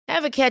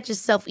Ever catch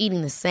yourself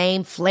eating the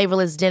same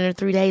flavorless dinner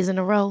 3 days in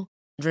a row?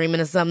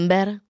 Dreaming of something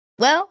better?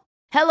 Well,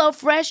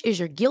 HelloFresh is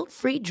your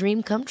guilt-free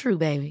dream come true,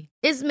 baby.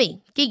 It's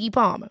me, Keke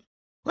Palmer.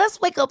 Let's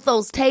wake up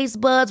those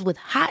taste buds with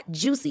hot,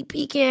 juicy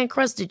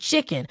pecan-crusted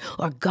chicken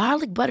or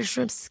garlic butter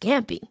shrimp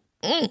scampi.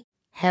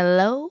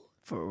 Hello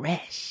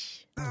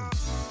Fresh.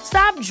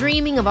 Stop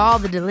dreaming of all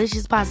the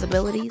delicious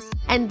possibilities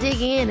and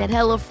dig in at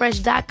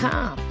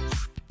HelloFresh.com.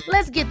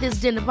 Let's get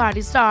this dinner party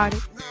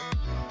started.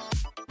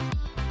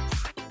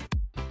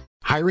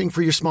 Hiring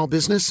for your small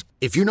business?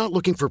 If you're not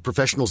looking for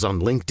professionals on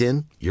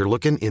LinkedIn, you're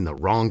looking in the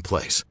wrong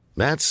place.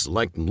 That's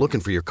like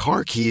looking for your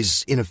car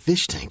keys in a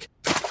fish tank.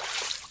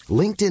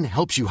 LinkedIn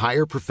helps you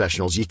hire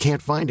professionals you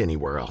can't find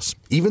anywhere else,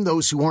 even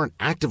those who aren't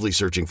actively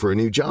searching for a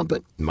new job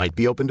but might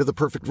be open to the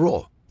perfect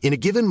role. In a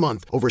given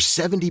month, over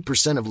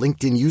 70% of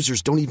LinkedIn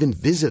users don't even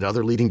visit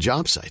other leading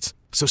job sites.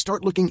 So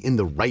start looking in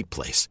the right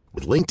place.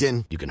 With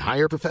LinkedIn, you can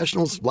hire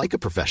professionals like a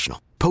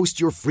professional.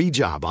 Post your free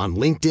job on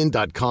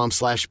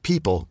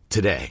linkedin.com/people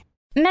today.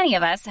 Many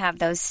of us have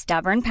those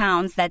stubborn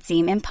pounds that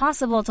seem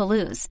impossible to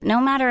lose,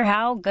 no matter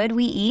how good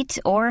we eat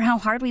or how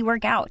hard we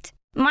work out.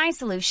 My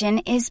solution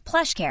is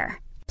PlushCare.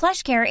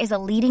 PlushCare is a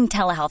leading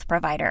telehealth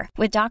provider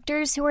with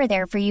doctors who are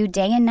there for you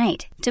day and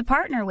night to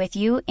partner with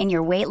you in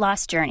your weight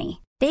loss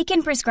journey. They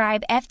can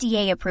prescribe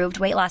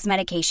FDA-approved weight loss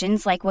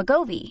medications like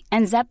Wegovy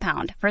and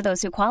Zepbound for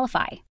those who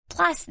qualify.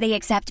 Plus, they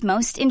accept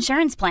most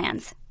insurance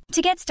plans.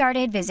 To get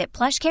started, visit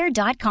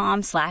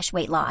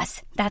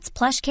plushcare.com/weightloss. That's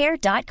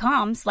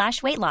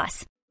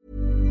plushcare.com/weightloss.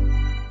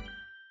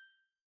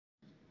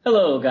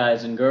 Hello,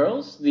 guys and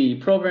girls. The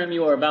program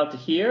you are about to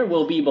hear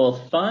will be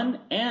both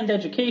fun and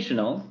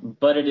educational,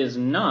 but it is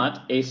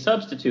not a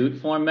substitute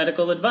for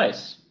medical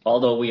advice.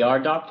 Although we are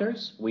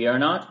doctors, we are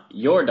not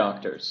your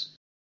doctors.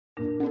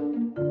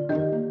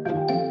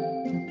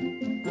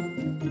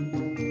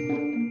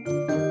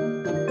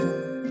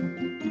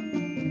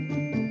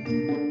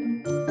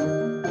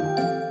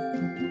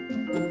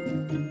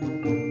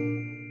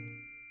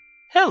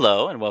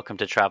 Hello, and welcome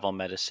to Travel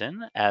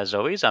Medicine. As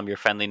always, I'm your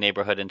friendly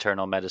neighborhood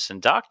internal medicine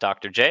doc,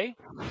 Dr. J.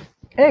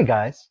 Hey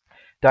guys,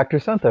 Dr.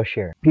 Santosh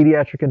here,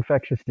 pediatric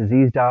infectious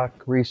disease doc,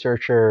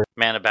 researcher.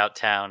 Man about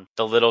town,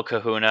 the little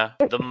kahuna,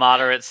 the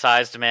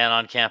moderate-sized man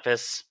on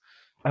campus.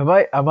 Am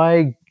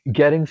I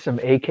getting some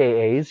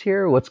AKAs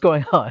here? What's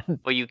going on?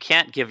 Well, you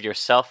can't give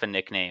yourself a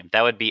nickname.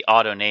 That would be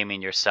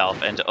auto-naming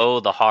yourself, and oh,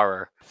 the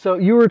horror. So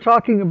you were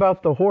talking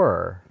about the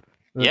horror.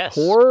 Yes.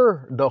 The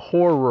horror? The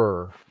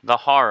horror. The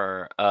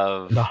horror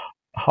of... The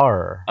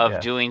horror. Of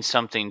yes. doing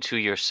something to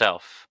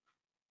yourself.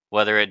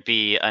 Whether it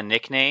be a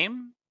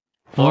nickname,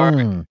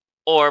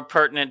 or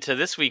pertinent to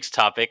this week's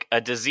topic,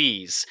 a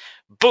disease.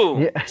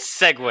 Boom! Yeah.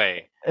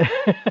 Segue.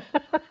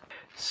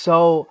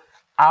 So,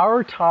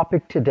 our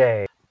topic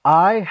today,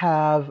 I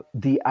have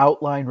the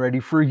outline ready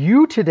for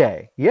you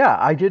today. Yeah,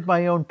 I did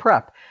my own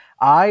prep.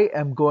 I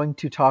am going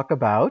to talk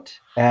about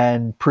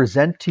and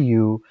present to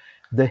you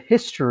the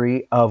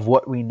history of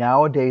what we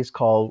nowadays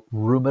call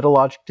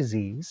rheumatologic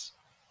disease,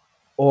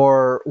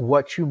 or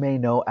what you may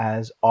know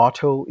as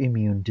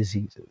autoimmune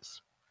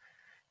diseases.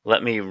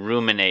 Let me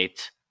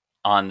ruminate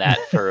on that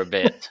for a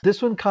bit.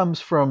 This one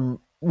comes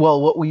from,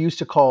 well, what we used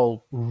to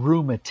call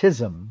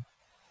rheumatism,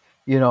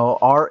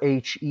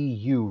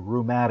 RHEU,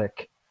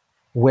 rheumatic,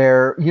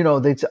 where,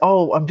 they'd say,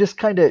 oh, I'm just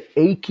kind of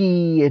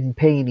achy and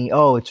painy.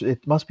 Oh,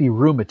 it must be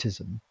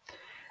rheumatism.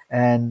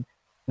 And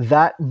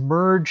that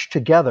merged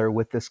together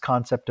with this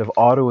concept of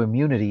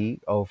autoimmunity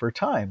over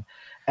time.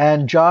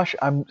 And Josh,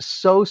 I'm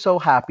so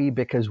happy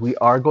because we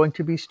are going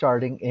to be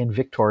starting in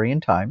Victorian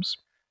times.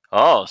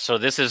 Oh, so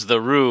this is the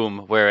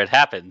room where it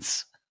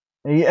happens.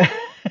 Yeah.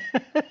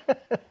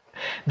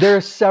 There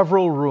are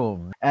several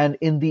rooms. And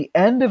in the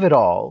end of it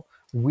all,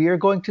 we are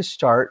going to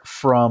start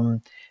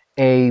from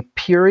a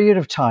period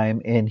of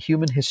time in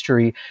human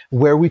history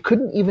where we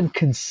couldn't even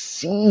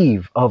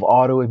conceive of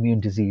autoimmune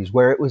disease,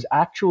 where it was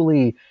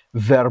actually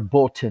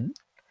verboten.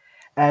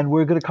 And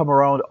we're going to come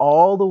around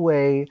all the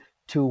way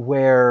to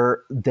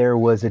where there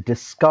was a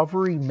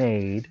discovery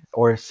made,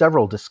 or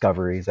several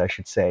discoveries, I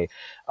should say,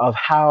 of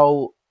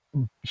how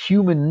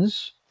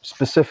humans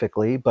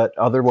specifically, but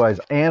otherwise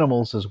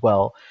animals as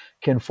well,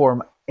 can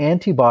form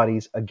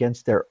antibodies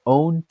against their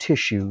own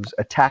tissues,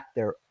 attack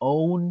their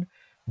own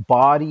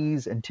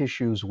bodies and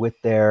tissues with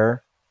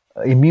their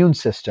immune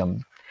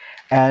system,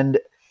 and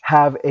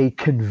have a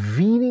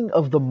convening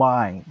of the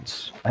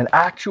minds, an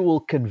actual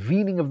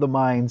convening of the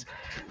minds,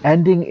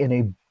 ending in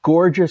a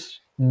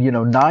gorgeous,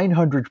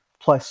 900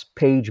 plus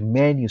page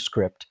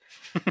manuscript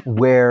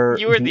where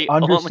the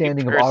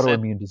understanding of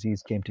autoimmune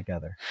disease came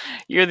together.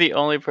 You're the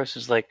only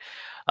person who's like,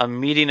 a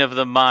meeting of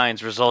the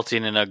minds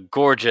resulting in a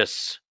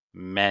gorgeous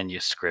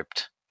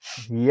manuscript.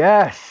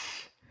 Yes.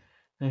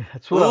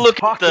 That's what I'm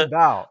talking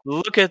about.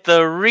 Look at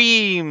the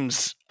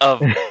reams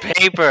of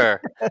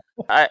paper.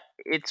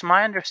 It's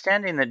my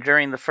understanding that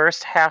during the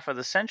first half of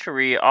the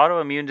century,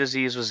 autoimmune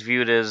disease was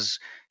viewed as,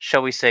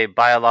 shall we say,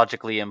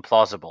 biologically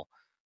implausible.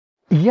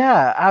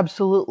 Yeah,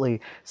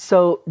 absolutely.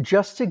 So,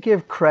 just to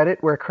give credit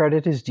where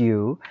credit is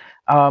due,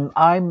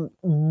 I'm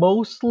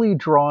mostly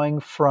drawing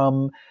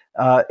from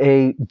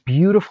a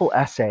beautiful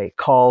essay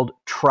called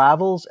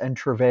Travels and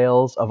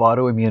Travails of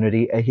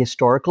Autoimmunity: A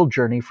Historical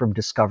Journey from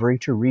Discovery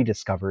to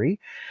Rediscovery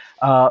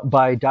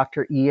by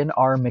Dr. Ian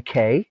R.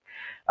 McKay,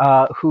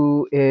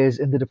 who is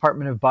in the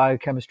Department of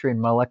Biochemistry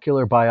and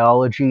Molecular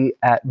Biology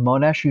at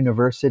Monash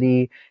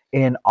University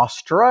in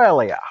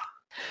Australia.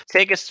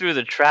 Take us through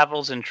the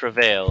travels and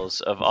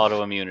travails of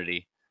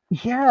autoimmunity.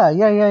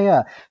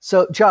 Yeah.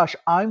 So, Josh,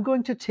 I'm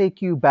going to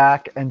take you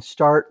back and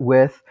start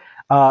with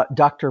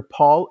Dr.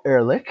 Paul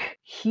Ehrlich.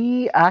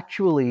 He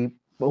actually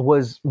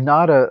was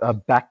not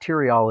a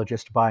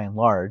bacteriologist by and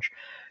large.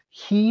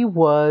 He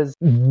was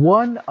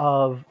one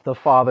of the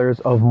fathers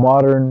of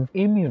modern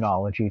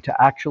immunology to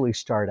actually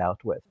start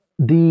out with.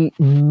 The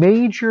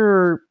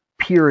major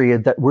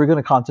period that we're going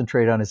to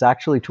concentrate on is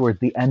actually toward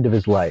the end of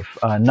his life,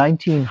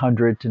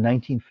 1900 to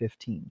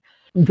 1915.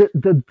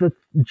 The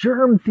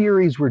germ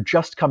theories were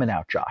just coming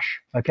out,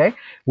 Josh. Okay,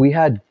 we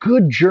had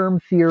good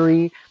germ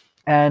theory,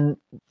 and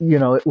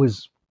it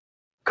was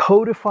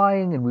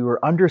codifying, and we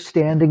were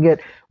understanding it.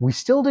 We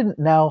still didn't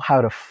know how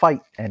to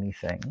fight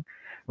anything,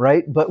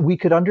 right? But we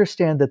could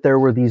understand that there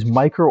were these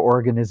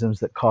microorganisms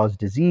that cause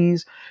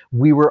disease.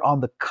 We were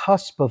on the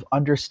cusp of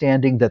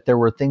understanding that there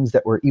were things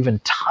that were even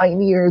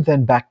tinier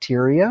than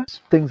bacteria,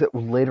 things that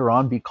would later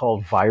on be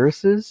called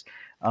viruses.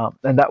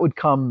 And that would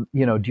come,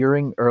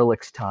 during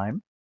Ehrlich's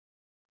time.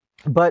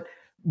 But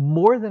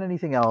more than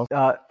anything else,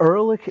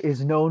 Ehrlich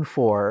is known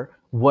for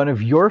one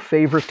of your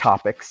favorite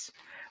topics,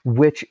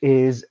 which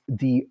is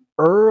the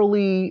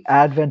early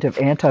advent of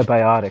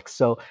antibiotics.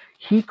 So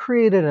he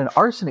created an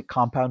arsenic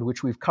compound,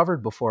 which we've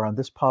covered before on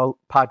this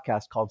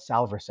podcast, called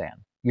Salvarsan.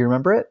 You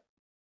remember it?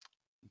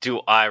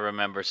 Do I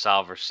remember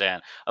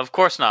Salvarsan? Of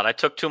course not. I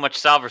took too much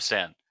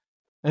Salvarsan.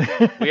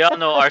 We all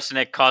know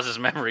arsenic causes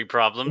memory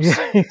problems.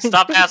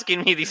 Stop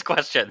asking me these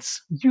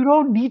questions. You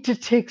don't need to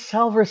take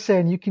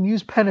Salvarsan. You can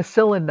use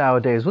penicillin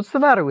nowadays. What's the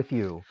matter with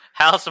you?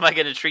 How else am I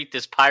going to treat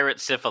this pirate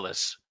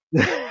syphilis?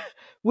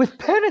 With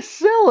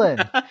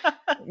penicillin.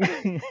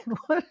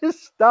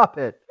 Stop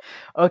it.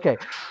 Okay,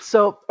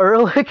 so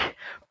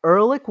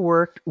Ehrlich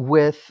worked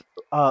with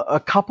a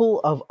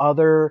couple of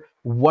other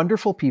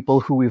wonderful people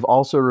who we've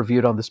also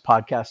reviewed on this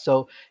podcast.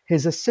 So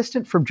his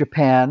assistant from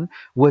Japan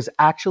was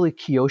actually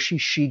Kiyoshi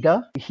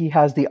Shiga. He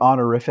has the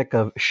honorific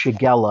of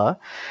Shigella.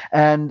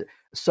 And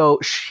so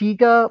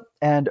Shiga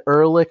and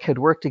Ehrlich had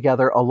worked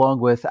together along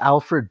with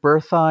Alfred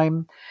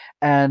Bertheim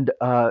and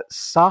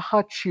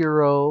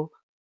Sahachiro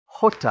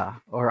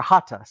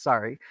Hata,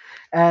 sorry.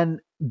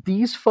 And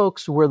these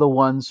folks were the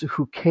ones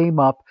who came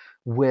up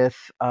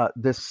with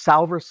this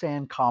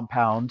Salvarsan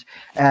compound.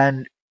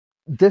 And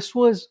this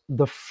was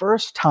the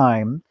first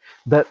time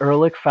that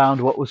Ehrlich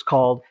found what was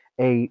called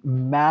a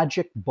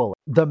magic bullet.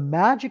 The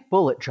magic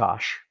bullet,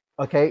 Josh.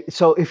 Okay,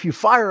 so if you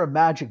fire a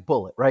magic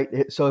bullet, right?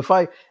 So if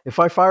I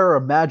fire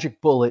a magic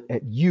bullet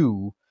at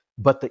you,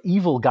 but the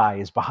evil guy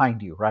is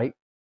behind you, right?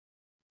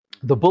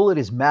 The bullet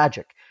is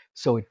magic.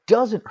 So it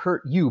doesn't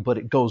hurt you, but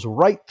it goes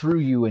right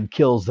through you and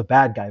kills the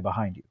bad guy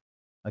behind you.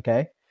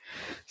 Okay?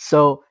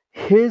 So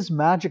his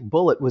magic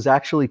bullet was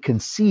actually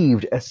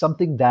conceived as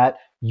something that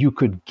you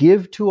could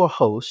give to a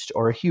host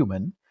or a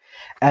human,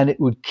 and it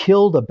would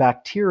kill the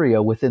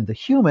bacteria within the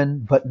human,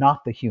 but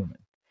not the human.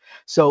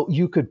 So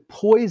you could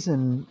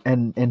poison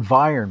an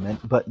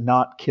environment, but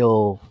not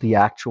kill the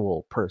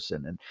actual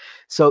person. And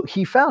so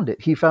he found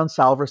it. He found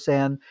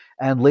Salvarsan,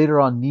 and later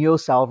on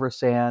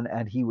Neosalvarsan,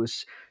 and he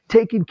was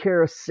taking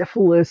care of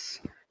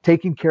syphilis,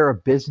 taking care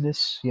of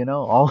business,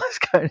 all this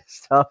kind of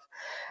stuff.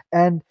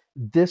 And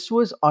this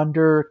was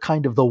under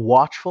kind of the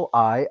watchful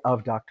eye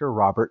of Dr.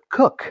 Robert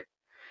Koch,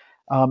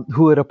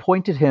 who had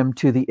appointed him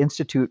to the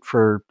Institute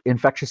for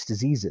Infectious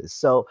Diseases.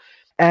 So,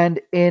 and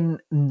in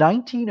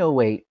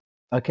 1908,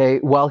 okay,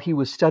 while he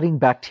was studying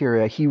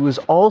bacteria, he was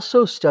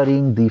also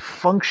studying the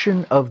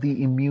function of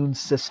the immune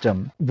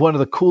system. One of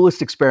the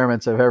coolest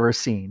experiments I've ever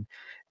seen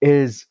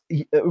is,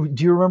 do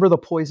you remember the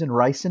poison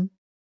ricin?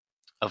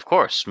 Of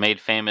course, made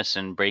famous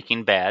in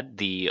Breaking Bad,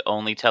 the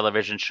only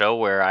television show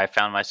where I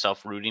found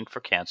myself rooting for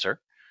cancer.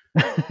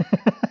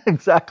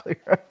 Exactly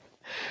right.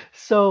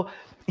 So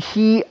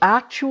he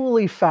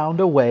actually found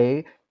a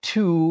way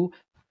to,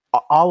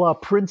 a la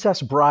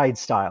Princess Bride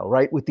style,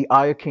 right, with the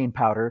iocane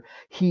powder,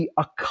 he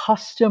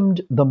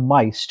accustomed the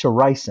mice to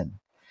ricin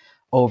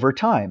over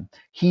time.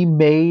 He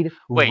made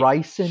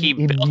ricin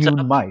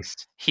immune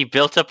mice. He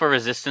built up a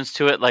resistance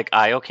to it like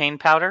iocane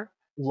powder?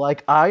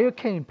 Like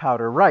iocane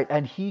powder, right.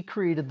 And he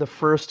created the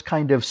first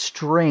kind of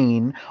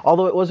strain,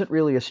 although it wasn't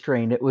really a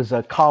strain, it was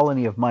a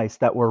colony of mice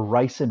that were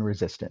ricin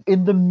resistant.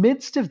 In the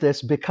midst of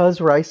this, because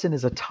ricin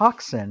is a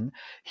toxin,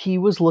 he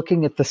was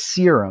looking at the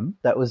serum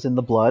that was in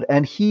the blood,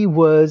 and he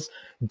was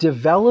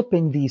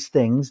developing these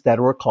things that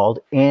were called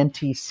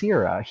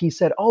anti-sera. He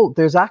said, oh,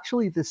 there's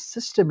actually this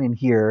system in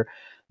here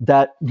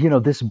that,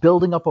 this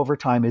building up over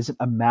time isn't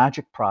a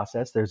magic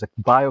process. There's a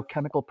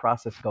biochemical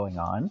process going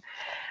on.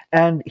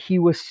 And he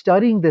was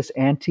studying this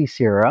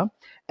anti-sera,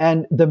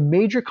 And the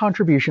major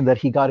contribution that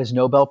he got his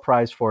Nobel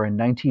Prize for in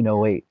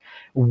 1908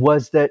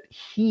 was that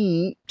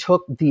he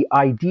took the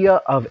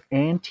idea of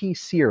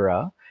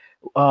anti-sera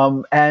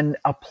and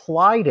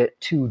applied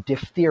it to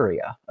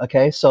diphtheria.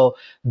 Okay, so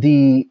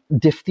the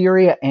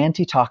diphtheria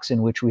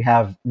antitoxin, which we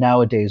have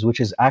nowadays, which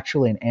is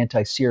actually an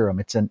anti-serum,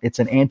 it's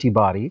an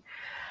antibody.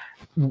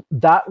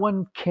 That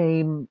one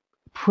came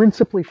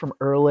principally from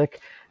Ehrlich.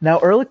 Now,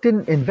 Ehrlich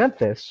didn't invent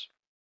this,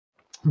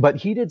 but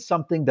he did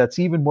something that's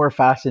even more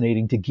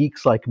fascinating to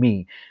geeks like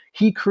me.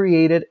 He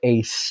created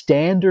a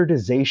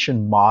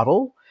standardization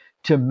model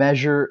to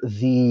measure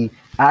the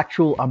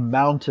actual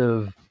amount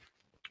of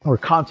or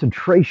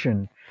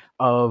concentration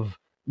of,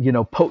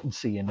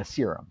 potency in a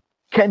serum.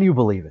 Can you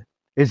believe it?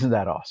 Isn't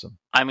that awesome?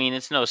 I mean,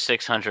 it's no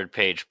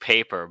 600-page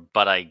paper,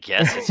 but I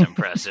guess it's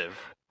impressive.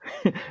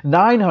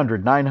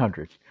 900.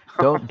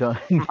 Don't.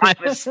 My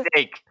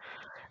mistake.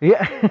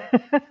 Yeah.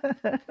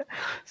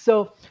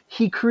 So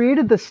he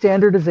created the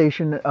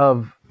standardization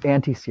of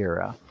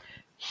anti-sera.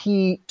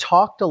 He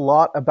talked a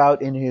lot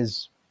about in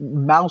his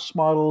mouse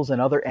models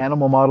and other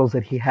animal models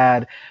that he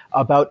had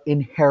about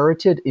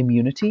inherited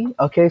immunity.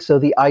 Okay, so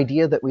the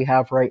idea that we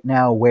have right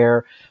now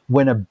where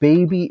when a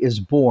baby is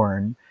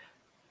born,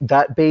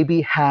 that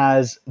baby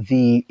has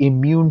the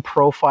immune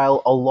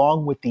profile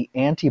along with the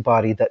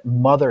antibody that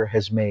mother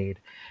has made.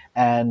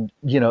 And,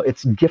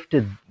 it's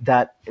gifted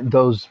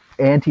those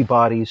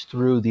antibodies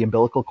through the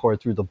umbilical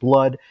cord, through the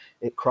blood.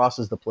 It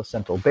crosses the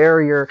placental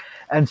barrier.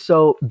 And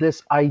so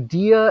this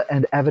idea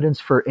and evidence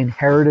for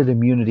inherited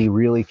immunity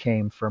really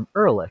came from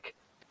Ehrlich.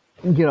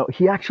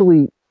 He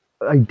actually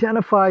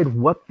identified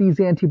what these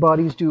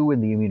antibodies do in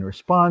the immune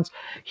response.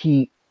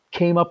 He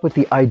came up with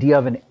the idea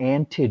of an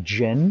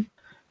antigen,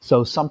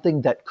 so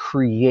something that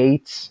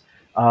creates,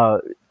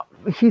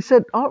 he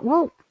said, oh,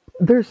 well,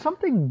 there's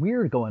something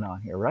weird going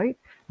on here, right?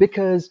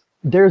 Because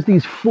there's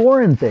these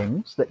foreign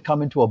things that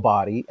come into a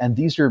body, and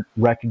these are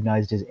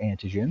recognized as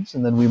antigens,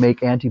 and then we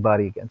make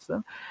antibody against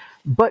them.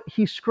 But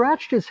he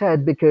scratched his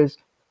head because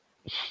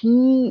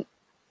he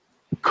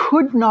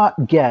could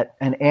not get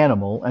an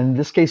animal, and in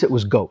this case it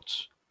was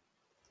goats,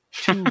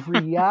 to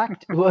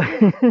react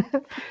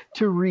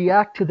to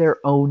react to their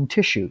own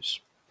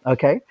tissues.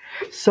 Okay,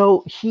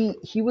 so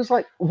he was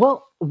like,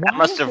 well, that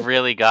must have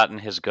really gotten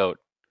his goat.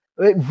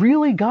 It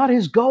really got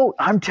his goat,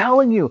 I'm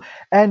telling you.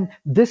 And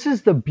this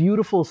is the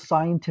beautiful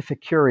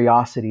scientific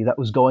curiosity that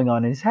was going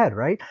on in his head,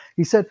 right?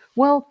 He said,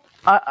 well,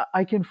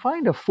 I can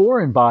find a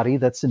foreign body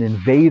that's an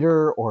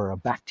invader or a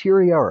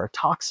bacteria or a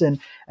toxin,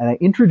 and I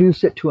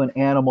introduce it to an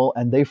animal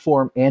and they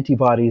form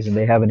antibodies and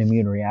they have an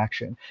immune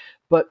reaction.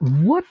 But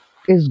what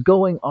is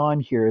going on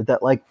here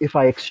that, like, if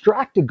I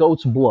extract a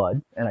goat's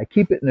blood and I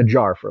keep it in a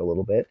jar for a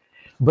little bit,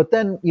 but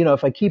then,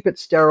 if I keep it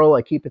sterile,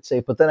 I keep it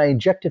safe, but then I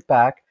inject it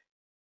back,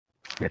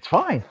 it's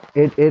fine.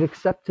 It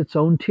accepts its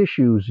own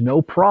tissues,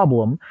 no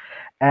problem.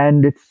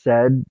 And it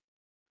said,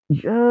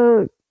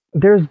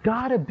 there's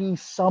got to be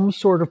some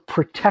sort of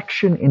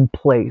protection in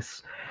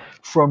place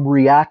from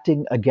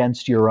reacting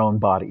against your own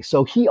body.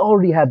 So he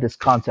already had this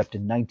concept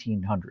in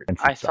 1900.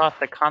 I thought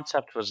the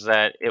concept was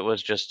that it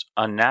was just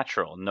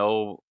unnatural.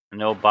 No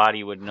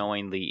body would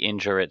knowingly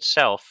injure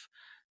itself.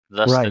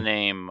 Thus the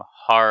name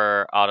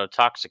horror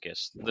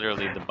autotoxicus.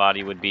 Literally, the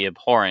body would be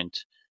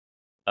abhorrent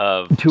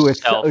of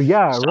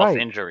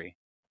self-injury.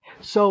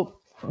 So,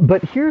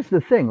 but here's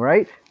the thing,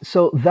 right?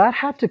 So that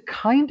had to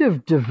kind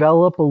of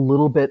develop a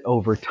little bit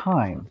over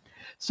time.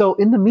 So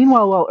in the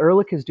meanwhile, while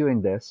Ehrlich is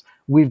doing this,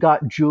 we've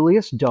got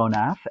Julius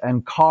Donath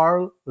and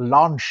Karl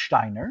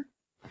Landsteiner,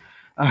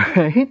 all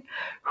right,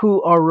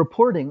 who are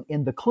reporting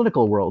in the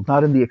clinical world,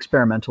 not in the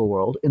experimental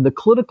world, in the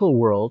clinical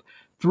world,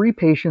 3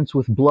 patients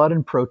with blood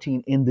and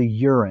protein in the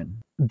urine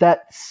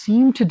that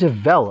seem to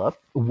develop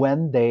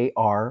when they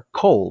are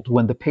cold,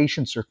 when the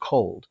patients are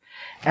cold.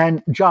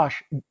 And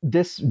Josh,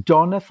 this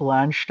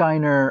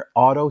Donath-Landsteiner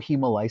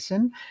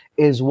autohemolysin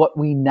is what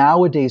we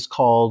nowadays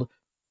call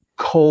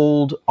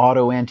cold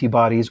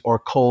autoantibodies or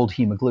cold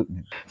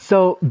hemagglutinin.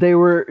 So they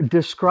were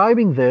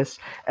describing this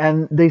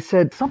and they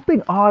said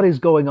something odd is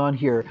going on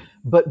here.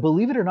 But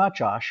believe it or not,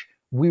 Josh,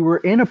 we were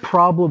in a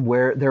problem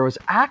where there was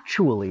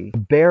actually a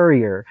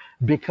barrier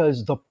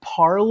because the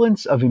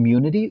parlance of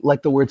immunity,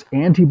 like the words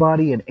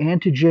antibody and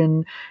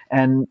antigen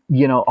and,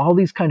 all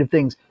these kind of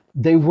things,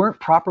 they weren't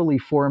properly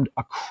formed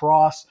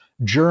across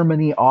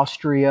Germany,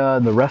 Austria,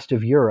 and the rest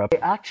of Europe. They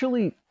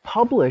actually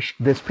published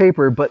this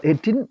paper, but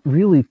it didn't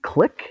really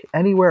click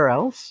anywhere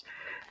else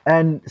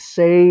and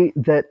say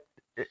that,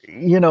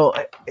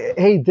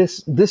 hey,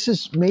 this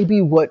is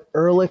maybe what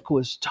Ehrlich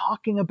was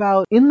talking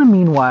about. In the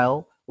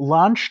meanwhile,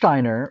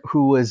 Landsteiner,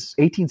 who was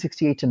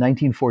 1868 to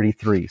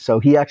 1943, so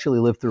he actually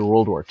lived through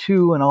World War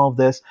II and all of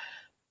this,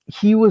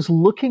 he was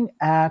looking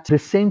at the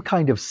same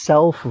kind of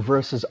self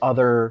versus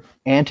other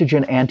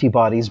antigen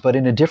antibodies, but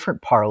in a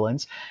different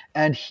parlance.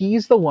 And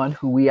he's the one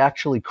who we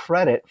actually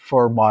credit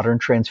for modern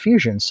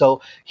transfusion.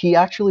 So he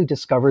actually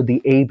discovered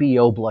the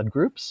ABO blood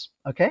groups,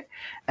 okay,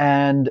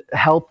 and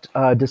helped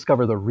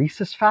discover the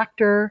rhesus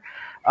factor.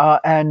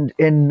 And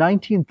in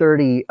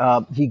 1930,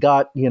 he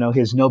got,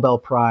 his Nobel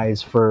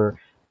Prize for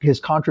his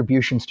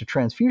contributions to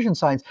transfusion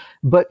science.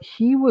 But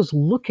he was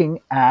looking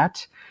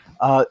at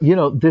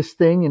this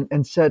thing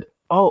and said,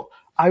 oh,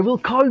 I will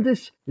call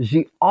this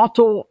the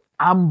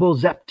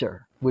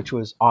autoamboceptor, which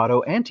was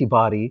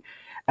autoantibody,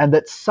 and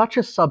that such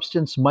a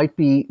substance might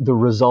be the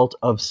result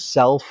of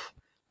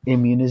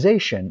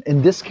self-immunization.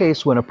 In this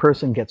case, when a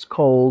person gets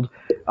cold,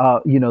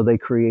 they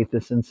create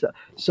this.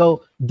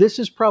 So this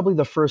is probably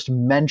the first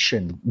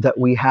mention that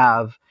we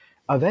have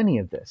of any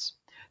of this.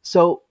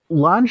 So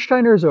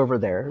Landsteiner's over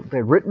there.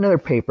 They've written their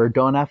paper,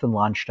 Donath and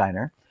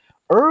Landsteiner.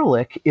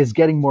 Ehrlich is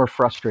getting more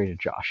frustrated,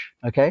 Josh,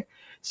 okay?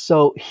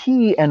 So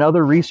he and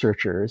other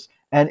researchers,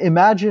 and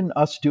imagine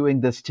us doing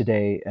this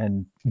today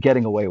and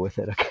getting away with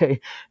it, okay?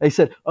 They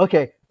said,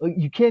 okay,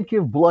 you can't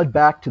give blood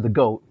back to the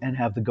goat and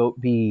have the goat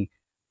be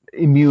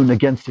immune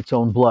against its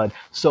own blood.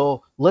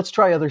 So let's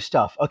try other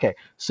stuff. Okay,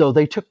 so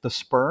they took the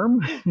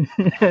sperm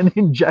and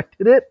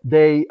injected it.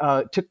 They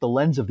took the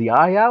lens of the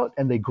eye out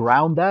and they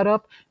ground that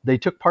up. They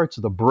took parts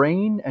of the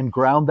brain and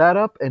ground that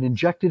up and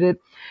injected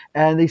it.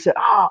 And they said,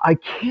 I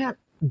can't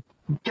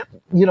get,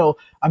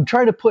 I'm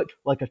trying to put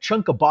like a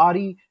chunk of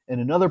body in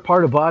another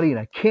part of body and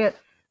I can't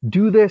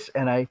do this.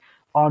 And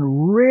on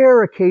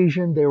rare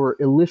occasion, they were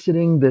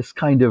eliciting this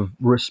kind of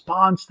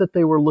response that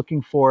they were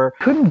looking for.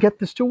 Couldn't get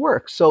this to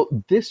work. So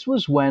this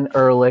was when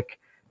Ehrlich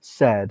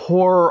said,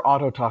 horror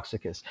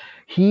autotoxicus.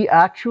 He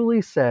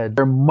actually said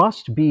there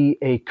must be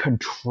a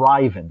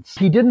contrivance.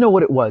 He didn't know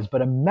what it was,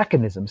 but a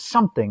mechanism,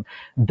 something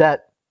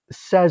that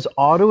says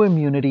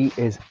autoimmunity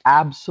is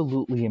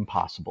absolutely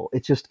impossible.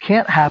 It just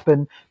can't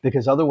happen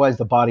because otherwise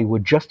the body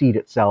would just eat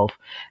itself.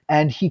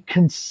 And he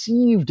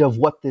conceived of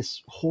what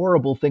this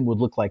horrible thing would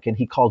look like, and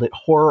he called it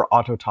horror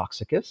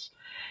autotoxicus.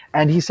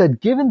 And he said,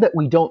 given that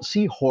we don't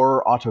see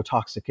horror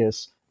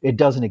autotoxicus, it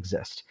doesn't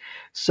exist.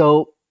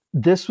 So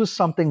this was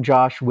something,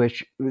 Josh,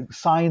 which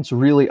science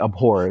really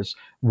abhors,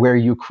 where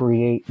you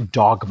create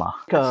dogma.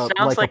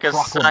 Sounds like a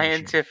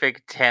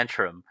scientific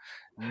tantrum.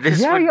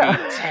 This would be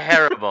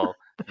terrible.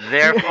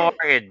 Therefore,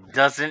 it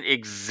doesn't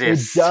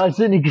exist. It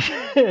doesn't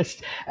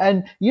exist.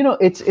 And,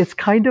 it's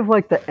kind of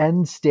like the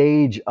end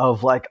stage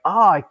of like,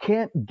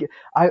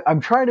 I'm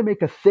trying to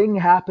make a thing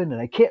happen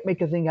and I can't make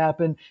a thing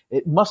happen.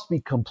 It must be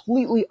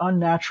completely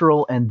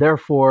unnatural and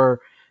therefore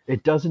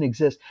it doesn't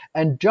exist.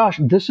 And Josh,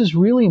 this is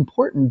really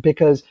important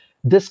because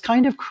this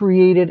kind of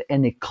created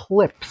an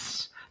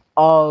eclipse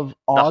of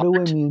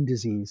autoimmune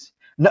disease.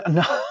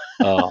 No.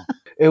 Oh.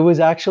 It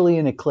was actually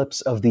an eclipse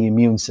of the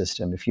immune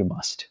system, if you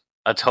must.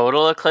 A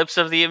total eclipse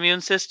of the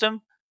immune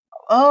system?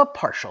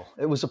 Partial.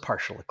 It was a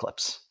partial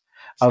eclipse.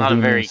 It's not a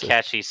very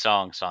catchy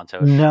song,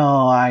 Santosh.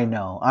 No, I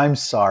know. I'm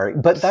sorry.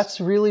 But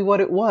that's really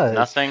what it was.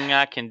 Nothing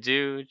I can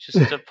do,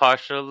 just a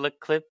partial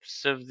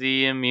eclipse of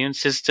the immune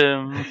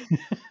system.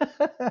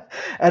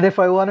 And if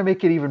I want to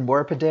make it even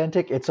more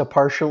pedantic, it's a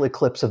partial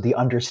eclipse of the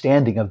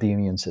understanding of the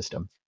immune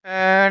system.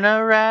 Turn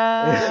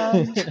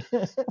around.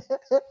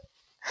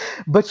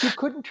 But you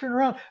couldn't turn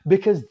around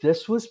because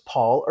this was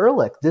Paul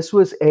Ehrlich. This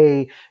was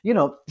he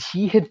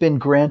had been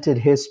granted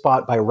his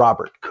spot by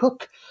Robert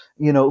Koch,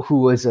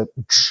 who was a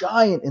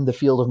giant in the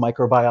field of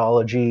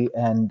microbiology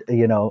and,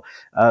 in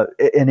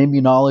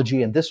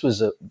immunology. And this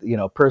was a,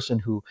 person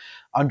who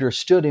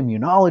understood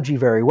immunology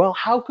very well.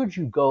 How could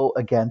you go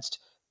against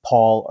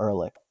Paul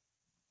Ehrlich?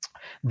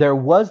 There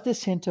was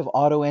this hint of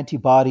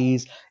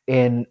autoantibodies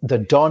in the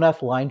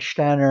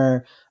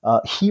Donath-Landsteiner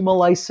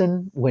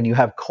hemolysin when you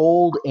have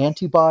cold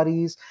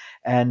antibodies.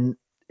 And,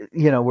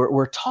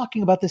 we're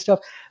talking about this stuff.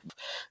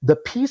 The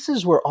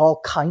pieces were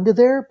all kind of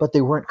there, but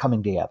they weren't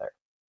coming together.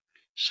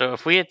 So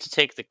if we had to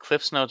take the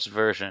Cliff's Notes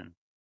version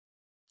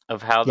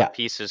of how the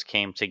pieces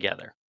came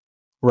together.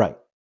 Right.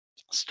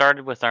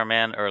 Started with our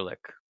man Ehrlich.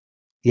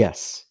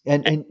 Yes.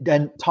 And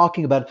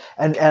talking about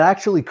and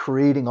actually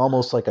creating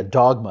almost like a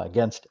dogma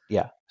against it.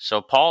 Yeah. So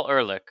Paul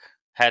Ehrlich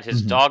had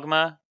his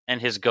dogma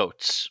and his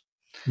goats.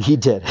 He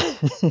did.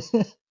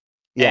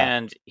 Yeah.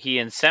 And he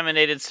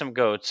inseminated some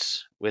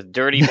goats with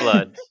dirty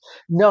blood.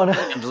 No.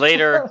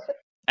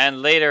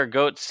 And later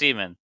goat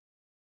semen.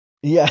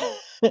 Yeah.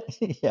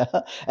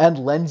 Yeah. And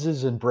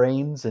lenses and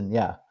brains and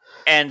yeah.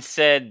 And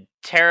said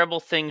terrible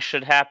things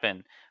should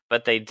happen.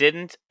 But they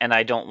didn't, and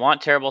I don't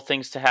want terrible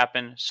things to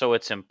happen, so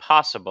it's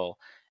impossible,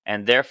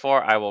 and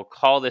therefore I will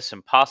call this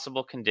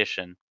impossible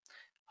condition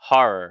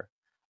horror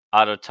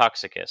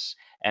autotoxicus.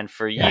 And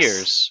for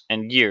years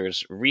and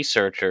years,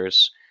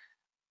 researchers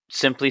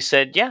simply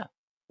said, yeah,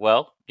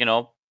 well,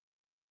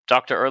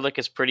 Dr. Ehrlich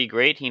is pretty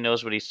great. He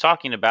knows what he's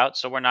talking about,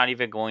 so we're not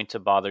even going to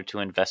bother to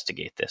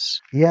investigate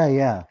this.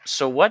 Yeah.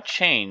 So what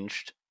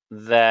changed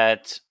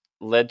that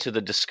led to the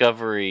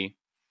discovery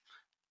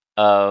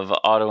of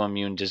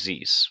autoimmune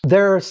disease?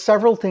 There are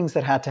several things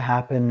that had to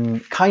happen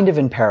kind of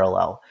in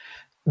parallel.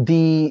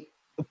 The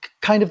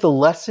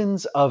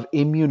lessons of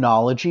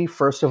immunology,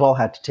 first of all,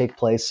 had to take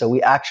place. So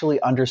we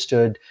actually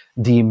understood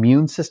the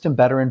immune system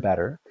better and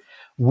better.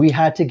 We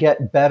had to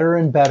get better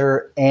and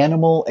better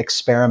animal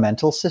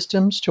experimental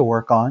systems to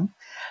work on.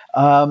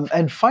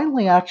 And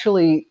finally,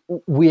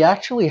 we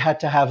actually had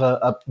to have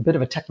a bit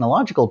of a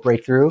technological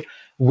breakthrough,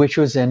 which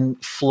was in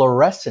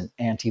fluorescent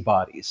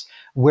antibodies,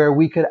 where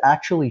we could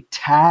actually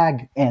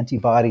tag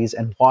antibodies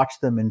and watch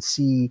them and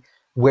see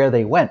where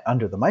they went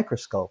under the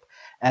microscope.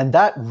 And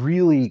that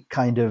really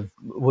kind of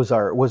was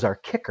our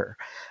kicker.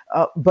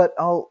 But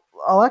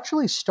I'll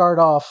actually start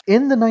off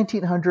in the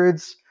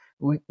 1900s.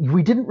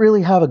 We didn't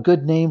really have a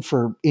good name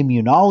for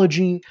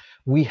immunology.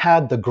 We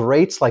had the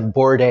greats like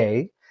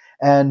Bourdet,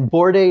 and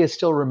Bourdet is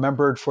still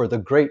remembered for the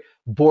great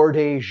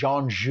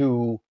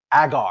Bourdet-Jeanjou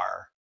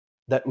agar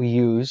that we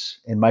use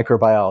in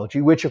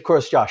microbiology, which of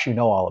course, Josh, you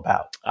know all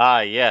about.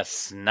 Ah,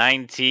 yes,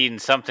 19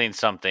 something,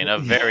 a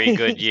very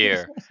good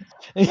year.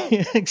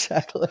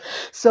 Exactly.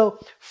 So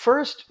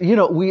first,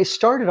 we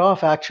started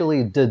off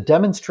actually the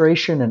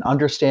demonstration and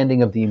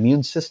understanding of the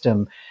immune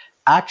system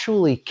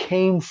actually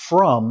came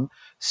from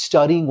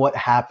studying what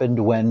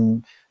happened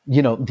when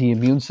the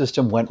immune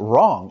system went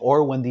wrong,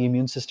 or when the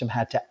immune system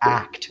had to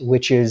act,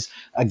 which is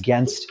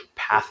against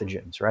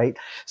pathogens, right?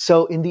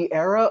 So in the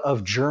era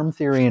of germ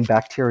theory and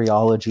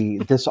bacteriology,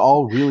 this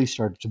all really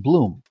started to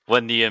bloom.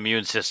 When the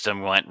immune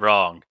system went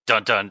wrong.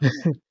 Dun dun.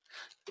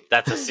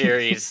 That's a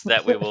series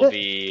that we will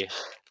be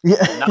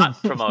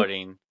not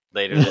promoting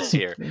later this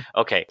year.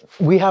 Okay.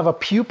 We have a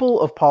pupil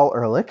of Paul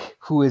Ehrlich,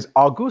 who is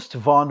August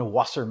von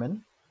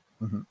Wassermann.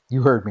 Mm-hmm.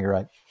 You heard me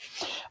right.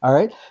 All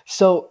right.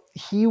 So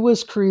he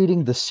was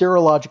creating the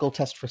serological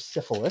test for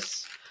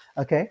syphilis.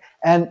 Okay.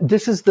 And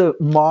this is the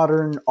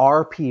modern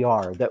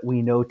RPR that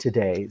we know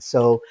today.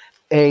 So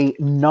a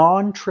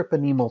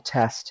non-treponemal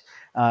test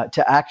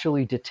to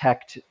actually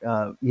detect,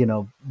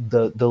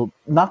 the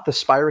not the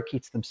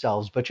spirochetes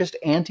themselves, but just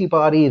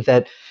antibody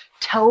that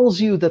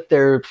tells you that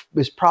there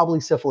is probably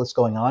syphilis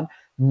going on.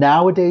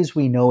 Nowadays,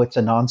 we know it's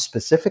a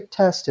non-specific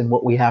test, and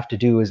what we have to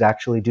do is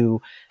actually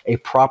do a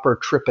proper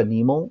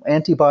treponemal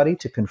antibody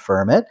to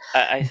confirm it.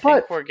 I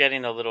think we're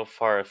getting a little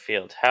far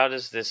afield. How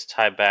does this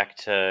tie back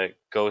to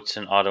goats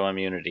and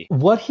autoimmunity?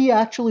 What he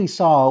actually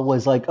saw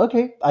was like,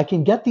 okay, I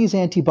can get these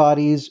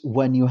antibodies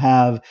when you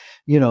have,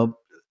 the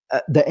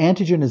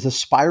antigen is a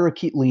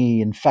spirochetely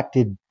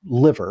infected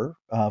liver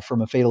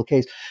from a fatal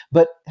case.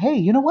 But hey,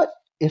 you know what?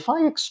 If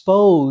I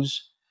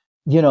expose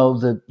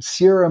the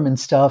serum and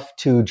stuff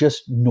to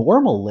just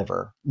normal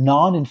liver,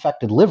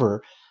 non-infected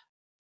liver,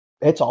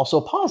 it's also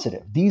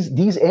positive.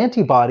 These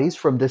antibodies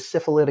from this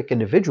syphilitic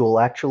individual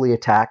actually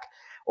attack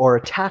or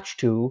attach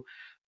to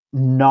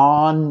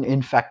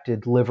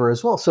non-infected liver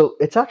as well. So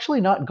it's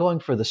actually not going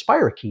for the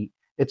spirochete,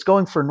 it's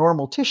going for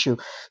normal tissue.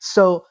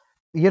 So,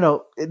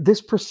 this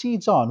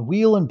proceeds on.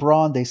 Wheel and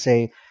Braun, they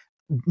say,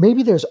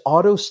 maybe there's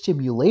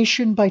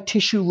auto-stimulation by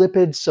tissue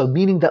lipids, so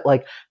meaning that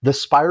like the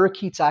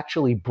spirochetes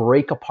actually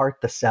break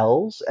apart the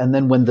cells, and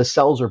then when the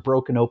cells are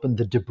broken open,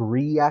 the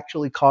debris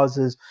actually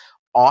causes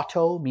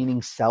auto,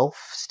 meaning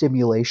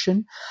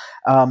self-stimulation,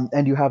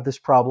 and you have this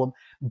problem.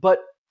 But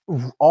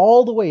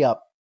all the way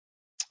up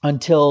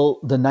until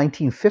the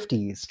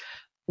 1950s,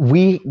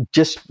 we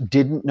just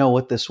didn't know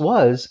what this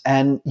was,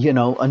 and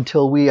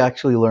until we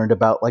actually learned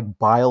about like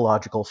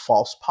biological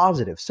false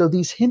positives. So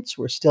these hints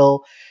were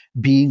still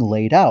being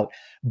laid out.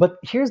 But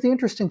here's the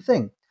interesting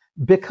thing.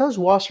 Because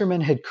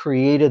Wassermann had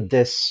created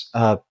this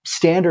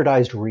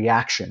standardized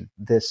reaction,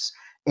 this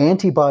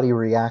antibody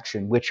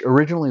reaction, which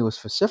originally was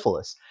for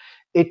syphilis,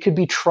 it could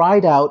be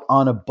tried out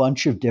on a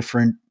bunch of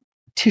different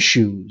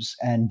tissues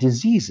and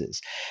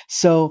diseases.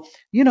 So,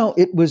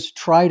 it was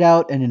tried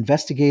out and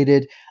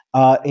investigated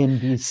in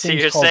these So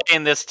you're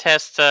saying this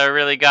test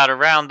really got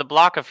around the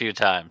block a few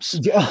times?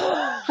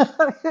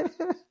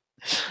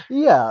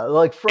 Yeah,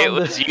 like it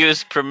was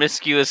used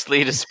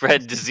promiscuously to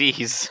spread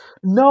disease.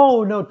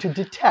 No, to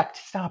detect.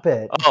 Stop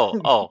it.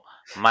 Oh,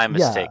 my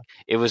mistake.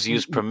 Yeah. It was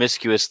used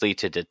promiscuously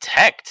to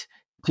detect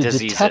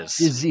diseases. Detect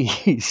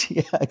disease.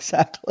 Yeah,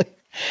 exactly.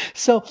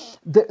 So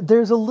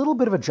there's a little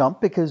bit of a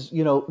jump because,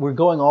 we're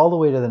going all the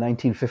way to the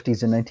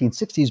 1950s and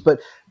 1960s, but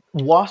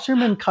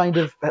Wassermann kind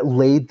of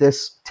laid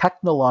this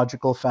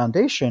technological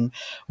foundation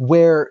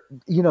where,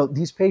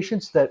 these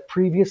patients that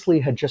previously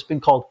had just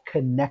been called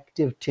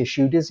connective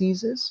tissue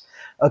diseases,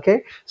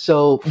 okay?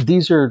 So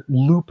these are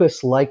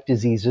lupus-like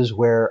diseases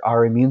where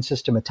our immune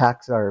system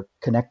attacks our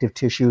connective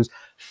tissues,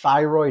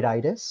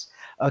 thyroiditis,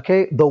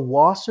 okay? The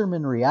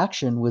Wassermann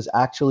reaction was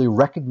actually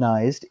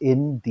recognized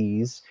in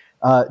these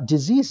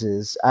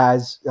diseases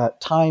as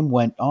time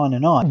went on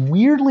and on.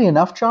 Weirdly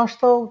enough, Josh,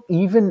 though,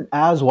 even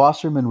as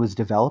Wassermann was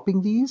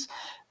developing these,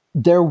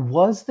 there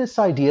was this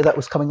idea that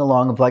was coming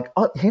along of like,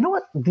 oh, you know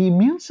what? The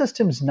immune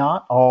system's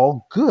not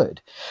all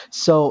good.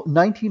 So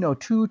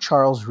 1902,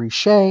 Charles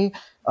Richet,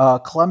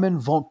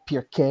 Clement von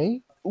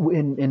Pirquet,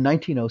 in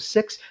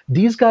 1906,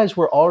 these guys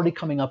were already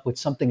coming up with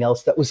something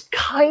else that was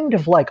kind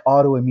of like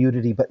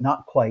autoimmunity, but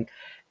not quite.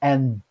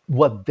 And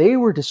what they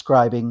were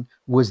describing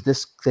was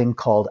this thing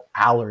called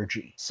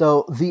allergy.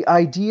 So the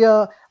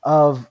idea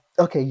of,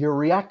 okay, you're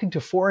reacting to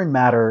foreign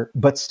matter,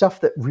 but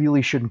stuff that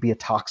really shouldn't be a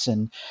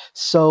toxin.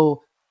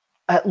 So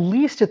at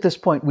least at this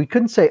point, we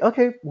couldn't say,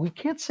 okay, we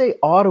can't say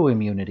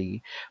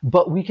autoimmunity,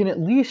 but we can at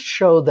least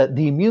show that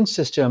the immune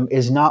system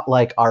is not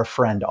like our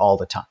friend all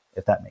the time,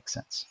 if that makes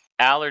sense.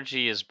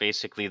 Allergy is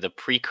basically the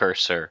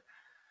precursor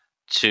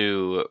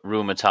to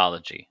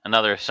rheumatology,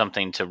 another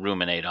something to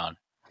ruminate on.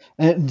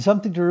 And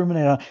something to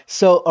ruminate on.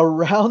 So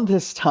around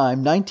this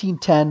time,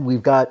 1910,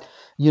 we've got,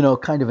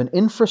 kind of an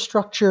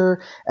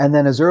infrastructure. And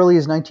then as early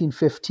as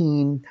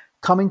 1915,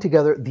 coming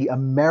together, the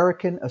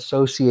American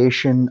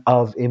Association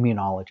of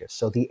Immunologists,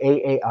 so the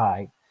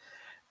AAI.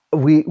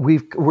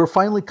 We're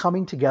finally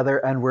coming together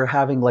and we're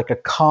having like a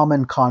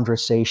common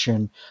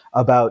conversation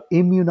about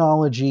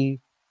immunology.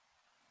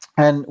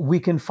 And we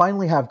can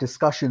finally have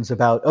discussions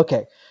about,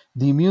 okay,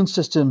 the immune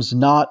system's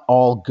not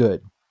all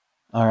good.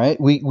 All right,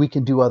 we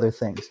can do other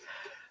things.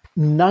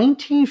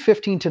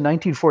 1915 to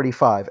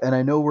 1945, and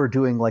I know we're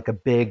doing like a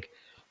big,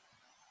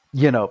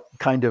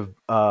 kind of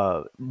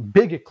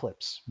big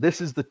eclipse.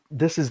 This is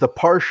the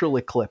partial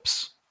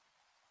eclipse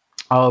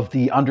of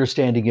the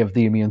understanding of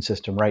the immune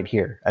system right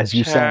here, as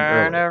you sang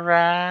earlier. Turn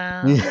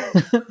around.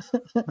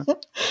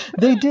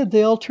 They did.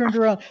 They all turned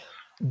around.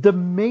 The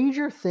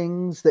major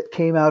things that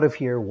came out of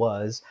here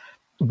was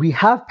we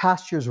have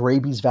Pasteur's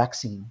rabies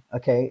vaccine,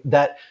 okay,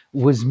 that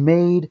was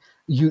made.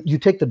 You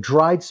take the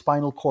dried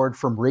spinal cord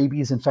from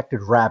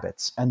rabies-infected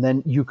rabbits, and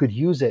then you could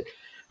use it.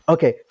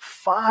 Okay,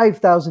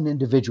 5,000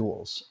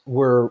 individuals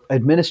were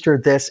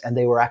administered this, and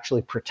they were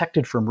actually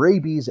protected from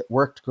rabies. It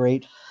worked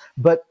great.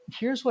 But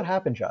here's what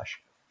happened,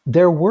 Josh.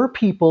 There were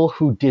people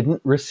who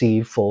didn't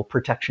receive full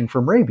protection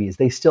from rabies.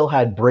 They still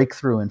had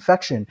breakthrough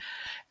infection.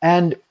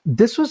 And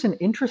this was an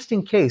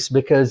interesting case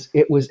because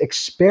it was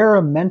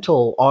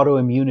experimental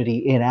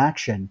autoimmunity in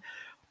action.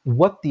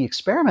 What the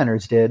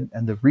experimenters did,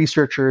 and the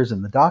researchers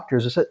and the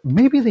doctors, is that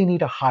maybe they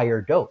need a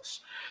higher dose.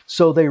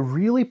 So they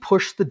really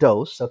pushed the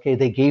dose. Okay,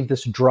 they gave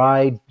this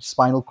dried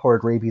spinal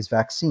cord rabies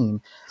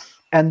vaccine.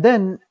 And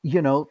then,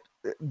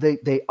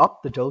 they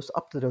upped the dose,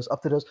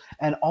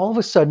 and all of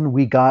a sudden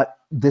we got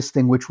this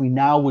thing which we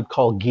now would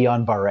call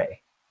Guillain-Barré,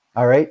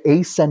 all right,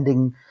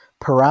 ascending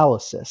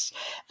paralysis.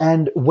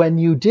 And when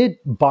you did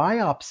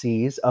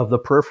biopsies of the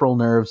peripheral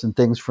nerves and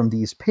things from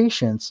these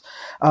patients,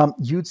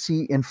 you'd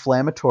see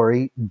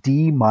inflammatory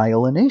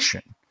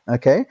demyelination,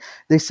 okay?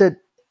 They said,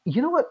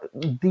 you know what,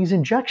 these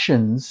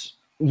injections,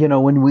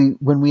 when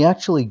we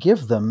actually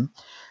give them,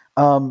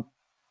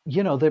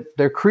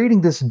 they're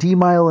creating this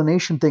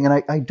demyelination thing,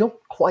 and I don't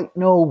quite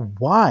know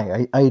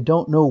why. I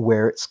don't know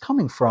where it's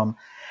coming from.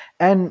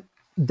 And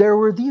there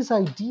were these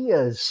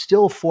ideas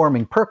still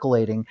forming,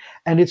 percolating,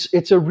 and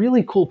it's a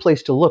really cool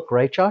place to look,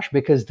 right, Josh?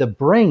 Because the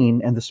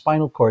brain and the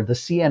spinal cord, the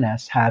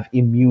CNS, have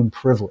immune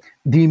privilege.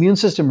 The immune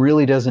system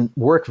really doesn't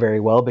work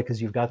very well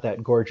because you've got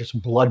that gorgeous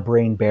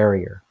blood-brain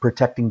barrier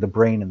protecting the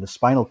brain and the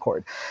spinal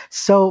cord.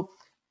 So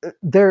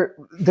they're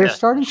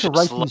starting to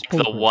write these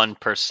papers. The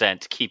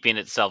 1% keeping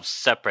itself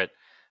separate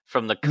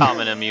from the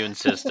common immune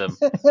system.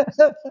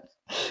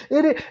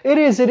 It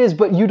is,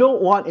 but you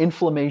don't want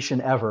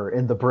inflammation ever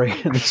in the brain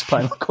and the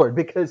spinal cord,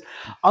 because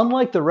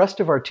unlike the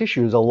rest of our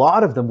tissues, a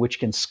lot of them which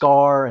can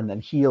scar and then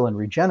heal and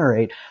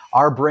regenerate,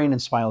 our brain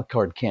and spinal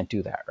cord can't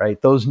do that,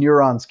 right? Those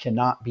neurons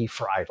cannot be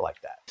fried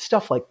like that.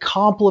 Stuff like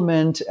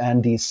complement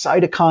and these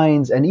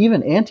cytokines and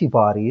even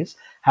antibodies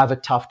have a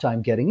tough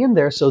time getting in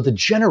there. So the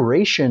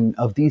generation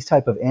of these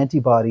type of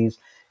antibodies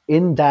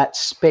in that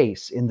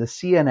space, in the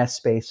CNS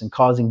space, and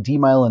causing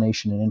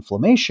demyelination and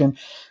inflammation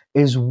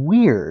is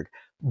weird.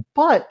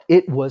 But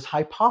it was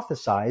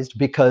hypothesized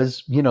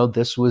because,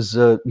 this was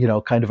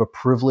kind of a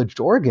privileged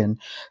organ.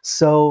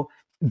 So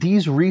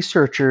these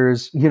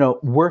researchers,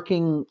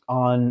 working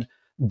on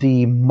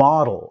the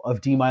model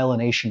of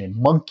demyelination in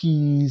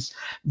monkeys,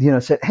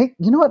 said, hey,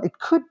 you know what? It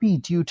could be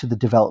due to the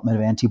development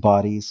of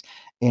antibodies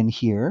in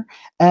here.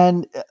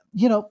 And,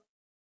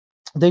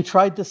 they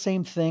tried the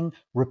same thing,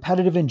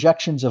 repetitive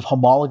injections of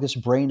homologous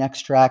brain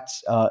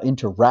extracts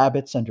into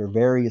rabbits under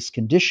various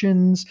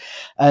conditions,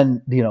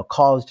 and,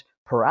 caused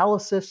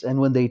paralysis. And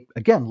when they,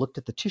 again, looked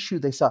at the tissue,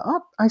 they saw,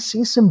 I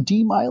see some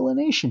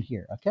demyelination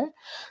here, okay?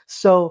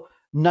 So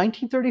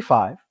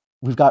 1935,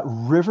 we've got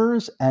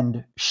Rivers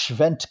and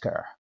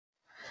Schwentker.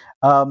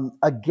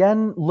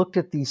 Again, looked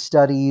at these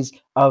studies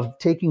of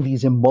taking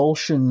these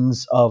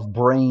emulsions of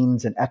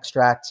brains and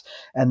extracts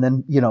and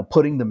then,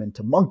 putting them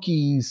into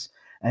monkeys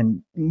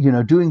and,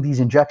 doing these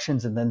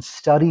injections and then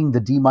studying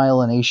the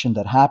demyelination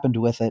that happened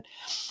with it.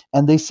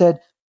 And they said,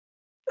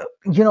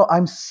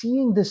 I'm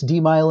seeing this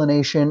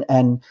demyelination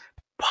and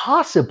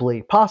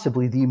possibly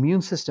the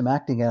immune system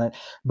acting on it.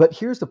 But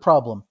here's the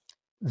problem.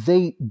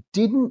 They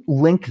didn't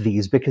link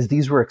these, because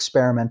these were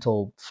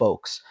experimental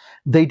folks.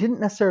 They didn't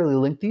necessarily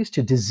link these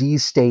to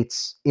disease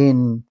states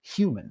in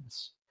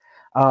humans.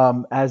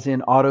 as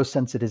in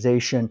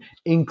autosensitization,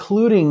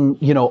 including,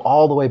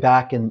 all the way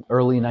back in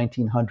early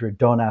 1900,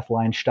 Donath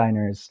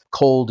Leinsteiner's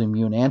cold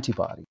immune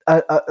antibody.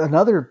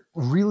 Another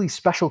really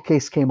special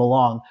case came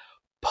along,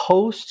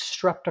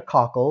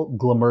 post-streptococcal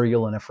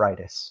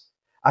glomerulonephritis.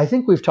 I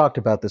think we've talked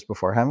about this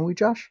before, haven't we,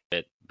 Josh?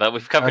 But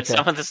we've covered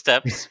some of the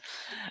steps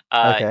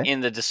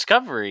in the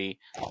discovery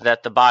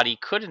that the body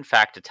could, in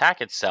fact,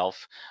 attack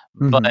itself.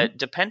 But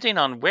depending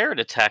on where it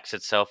attacks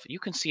itself, you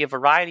can see a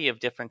variety of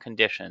different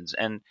conditions.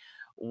 And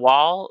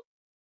while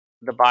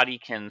the body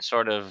can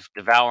sort of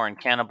devour and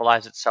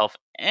cannibalize itself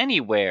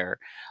anywhere,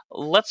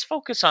 let's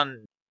focus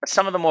on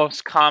some of the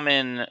most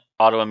common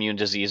autoimmune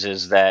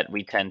diseases that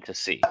we tend to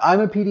see. I'm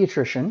a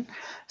pediatrician,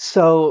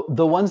 so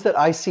the ones that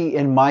I see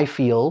in my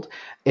field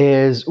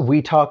is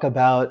we talk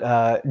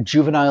about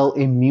juvenile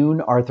immune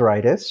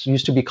arthritis,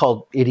 used to be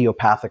called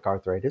idiopathic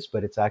arthritis,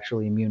 but it's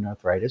actually immune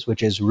arthritis,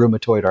 which is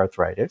rheumatoid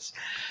arthritis.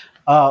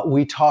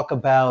 We talk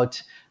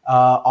about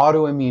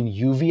autoimmune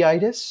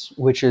uveitis,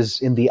 which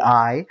is in the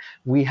eye.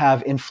 We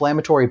have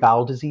inflammatory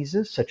bowel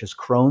diseases such as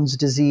Crohn's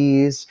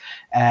disease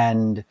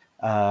and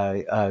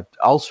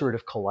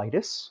ulcerative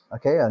colitis,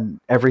 and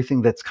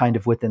everything that's kind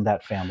of within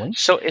that family.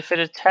 So if it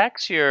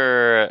attacks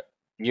your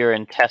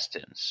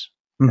intestines,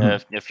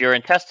 if your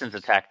intestines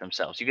attack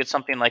themselves, you get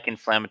something like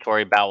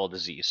inflammatory bowel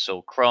disease,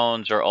 so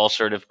Crohn's or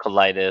ulcerative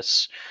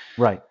colitis,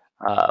 right?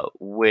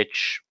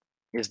 Which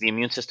is the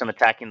immune system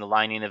attacking the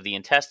lining of the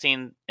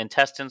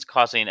intestines,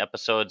 causing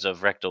episodes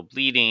of rectal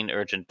bleeding,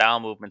 urgent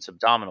bowel movements,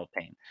 abdominal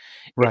pain.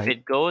 Right. If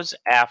it goes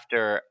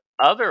after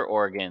other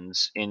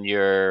organs in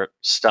your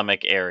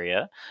stomach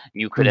area,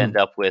 you could end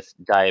up with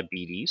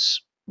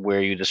diabetes,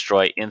 where you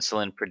destroy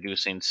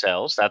insulin-producing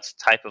cells. That's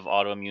type of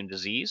autoimmune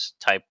disease,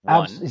 type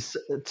 1.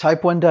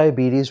 Type 1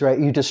 diabetes, right?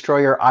 You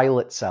destroy your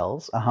islet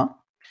cells.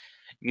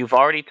 You've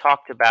already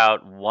talked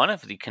about one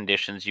of the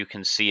conditions you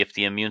can see if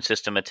the immune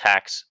system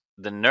attacks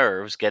the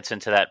nerves, gets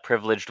into that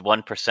privileged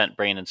 1%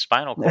 brain and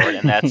spinal cord,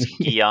 and that's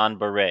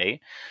Guillain-Barré,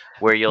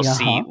 where you'll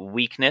see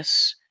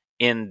weakness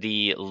in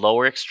the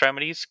lower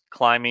extremities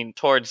climbing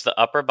towards the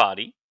upper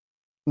body.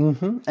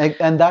 And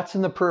that's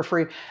in the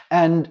periphery.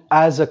 And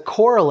as a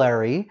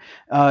corollary,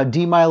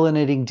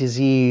 demyelinating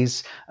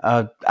disease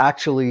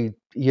actually,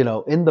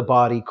 in the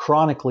body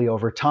chronically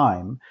over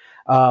time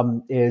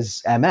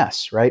is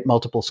MS, right?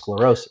 Multiple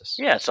sclerosis.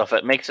 Yeah, so if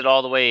it makes it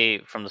all the way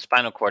from the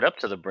spinal cord up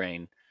to the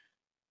brain,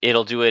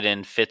 it'll do it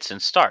in fits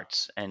and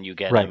starts, and you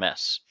get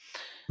MS.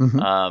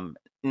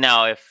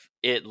 Now, if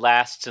it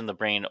lasts in the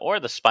brain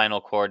or the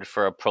spinal cord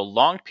for a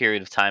prolonged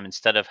period of time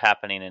instead of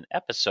happening in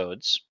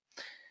episodes,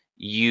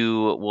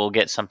 you will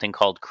get something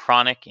called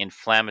chronic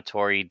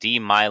inflammatory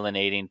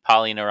demyelinating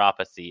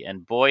polyneuropathy.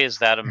 And boy, is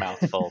that a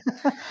mouthful.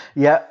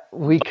 Yeah,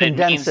 we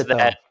condense it, though.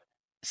 That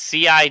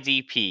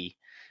CIDP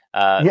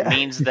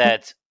means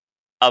that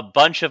a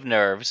bunch of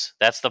nerves,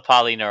 that's the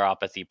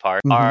polyneuropathy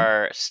part,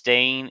 are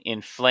staying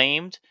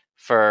inflamed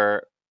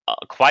for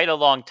quite a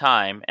long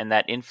time, and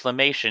that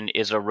inflammation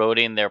is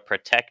eroding their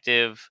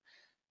protective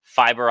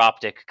fiber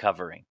optic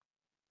covering.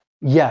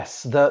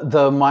 Yes,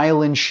 the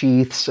myelin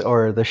sheaths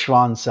or the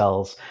Schwann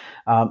cells,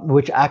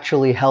 which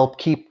actually help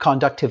keep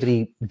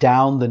conductivity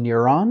down the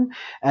neuron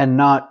and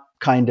not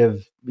kind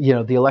of,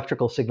 the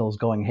electrical signals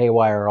going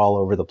haywire all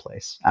over the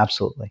place.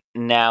 Absolutely.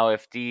 Now,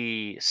 if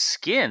the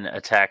skin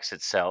attacks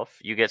itself,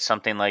 you get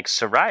something like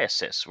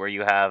psoriasis, where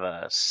you have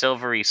a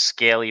silvery,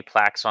 scaly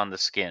plaques on the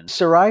skin.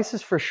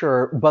 Psoriasis for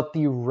sure, but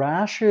the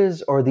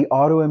rashes or the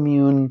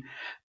autoimmune,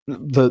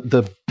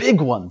 the big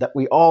one that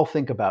we all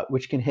think about,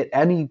 which can hit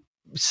any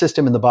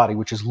system in the body,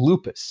 which is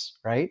lupus,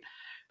 right?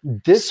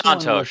 This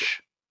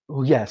Santosh.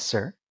 Yes,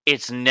 sir.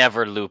 It's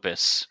never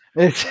lupus.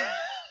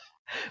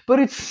 But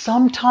it's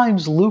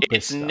sometimes lupus.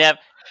 It's never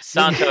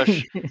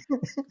Santosh.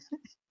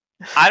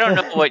 I don't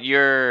know what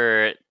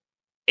your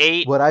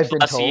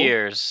 8+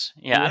 years.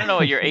 Yeah, I don't know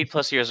what your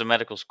 8+ years of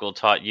medical school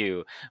taught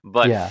you,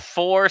 but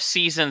 4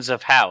 seasons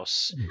of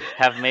House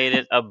have made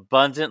it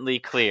abundantly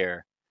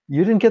clear.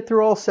 You didn't get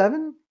through all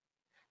 7?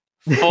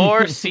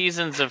 4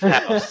 seasons of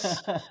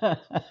House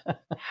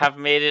have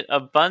made it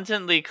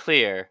abundantly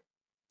clear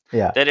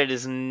that it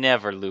is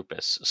never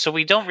lupus. So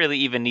we don't really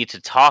even need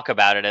to talk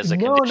about it as a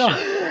condition.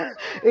 No.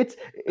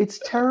 It's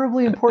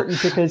terribly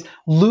important because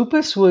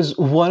lupus was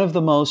one of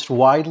the most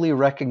widely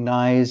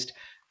recognized,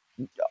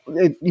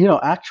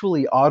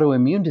 actually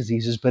autoimmune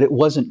diseases, but it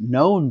wasn't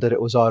known that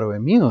it was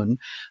autoimmune.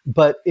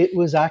 But it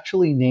was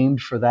actually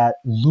named for that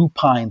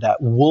lupine, that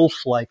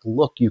wolf-like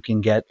look you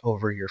can get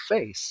over your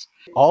face,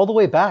 all the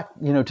way back,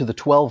 to the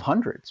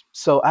 1200s.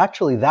 So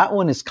actually, that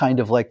one is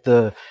kind of like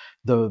the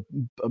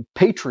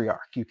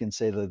patriarch, you can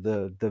say,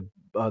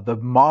 the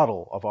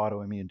model of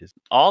autoimmune disease.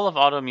 All of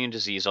autoimmune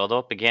disease, although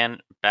it began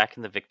back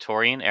in the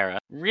Victorian era,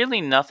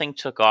 really nothing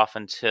took off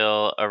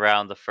until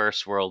around the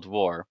First World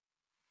War.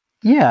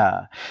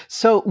 Yeah.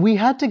 So we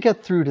had to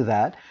get through to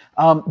that.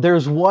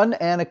 There's one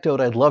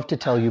anecdote I'd love to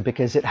tell you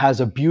because it has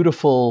a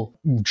beautiful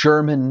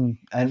German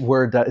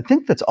word that I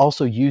think that's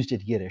also used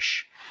in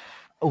Yiddish.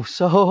 Oh,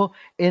 so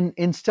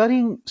in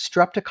studying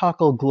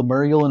streptococcal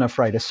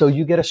glomerulonephritis, so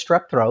you get a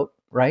strep throat,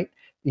 right?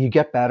 You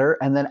get better,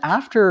 and then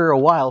after a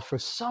while, for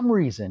some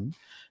reason,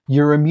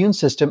 your immune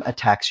system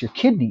attacks your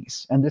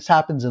kidneys, and this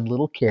happens in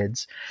little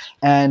kids,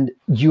 and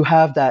you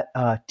have that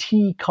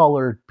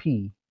tea-colored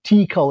pee,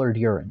 tea-colored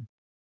urine.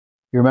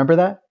 You remember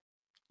that?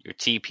 Your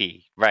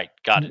TP, right?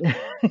 Got it.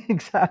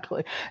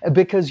 Exactly,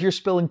 because you're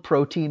spilling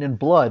protein and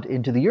blood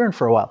into the urine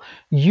for a while.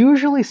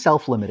 Usually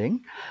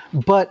self-limiting,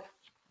 but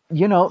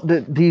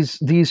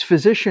these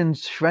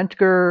physicians,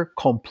 Schwentger,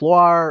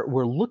 Comploir,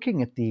 were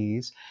looking at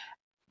these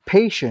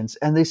patients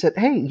and they said,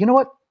 hey, you know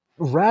what?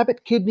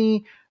 Rabbit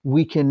kidney,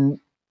 we can,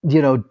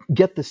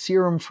 get the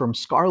serum from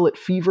scarlet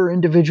fever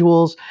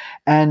individuals.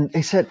 And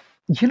they said,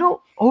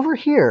 over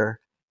here,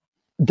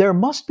 there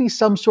must be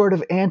some sort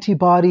of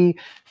antibody.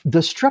 The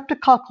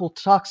streptococcal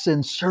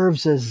toxin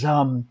serves as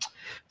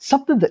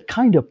something that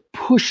kind of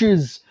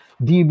pushes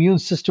the immune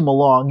system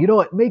along.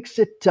 It makes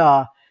it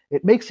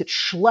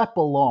schlep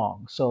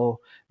along. So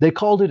they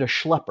called it a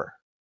schlepper.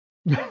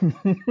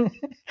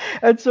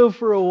 And so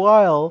for a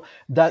while,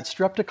 that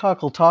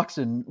streptococcal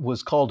toxin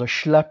was called a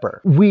schlepper.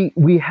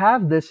 We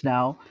have this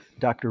now.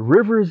 Dr.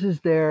 Rivers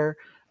is there.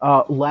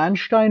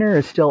 Landsteiner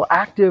is still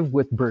active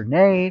with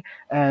Bernet,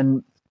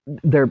 and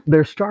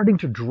they're starting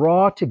to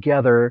draw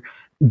together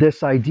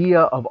this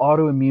idea of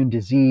autoimmune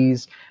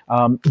disease.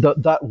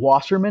 That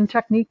Wasserman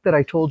technique that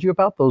I told you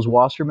about, those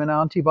Wasserman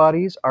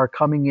antibodies are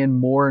coming in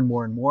more and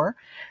more and more.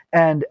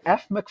 And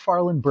F.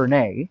 McFarland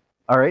Bernet,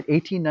 all right,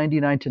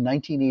 1899 to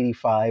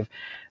 1985,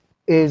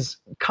 is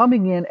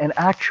coming in and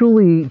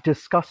actually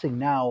discussing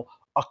now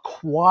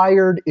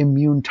acquired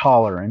immune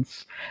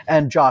tolerance.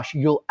 And Josh,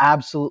 you'll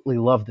absolutely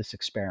love this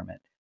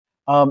experiment.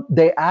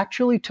 They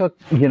actually took,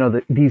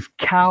 these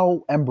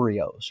cow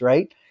embryos,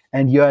 right?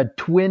 And you had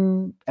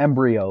twin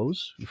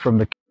embryos from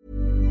the...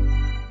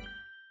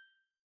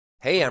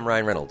 Hey, I'm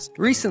Ryan Reynolds.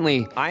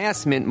 Recently, I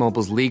asked Mint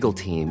Mobile's legal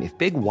team if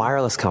big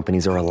wireless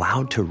companies are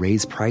allowed to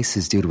raise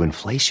prices due to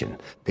inflation.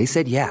 They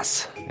said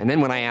yes. And then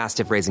when I asked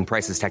if raising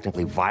prices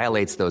technically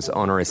violates those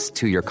onerous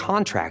two-year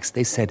contracts,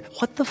 they said,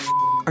 what the f***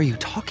 are you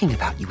talking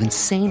about, you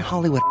insane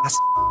Hollywood ass f-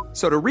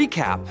 So to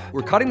recap,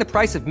 we're cutting the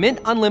price of Mint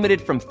Unlimited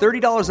from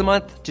 $30 a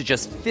month to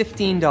just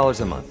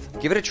 $15 a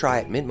month. Give it a try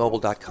at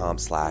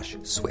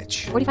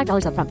mintmobile.com/switch.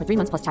 $45 up front for 3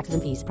 months plus taxes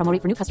and fees. Promo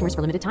rate for new customers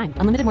for limited time.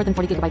 Unlimited more than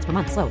 40 gigabytes per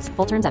month. Slows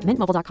full terms at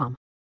mintmobile.com.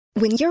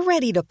 When you're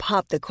ready to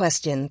pop the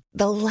question,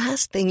 the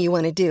last thing you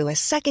want to do is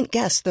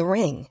second-guess the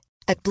ring.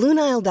 At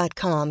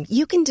BlueNile.com,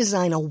 you can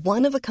design a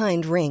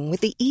one-of-a-kind ring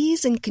with the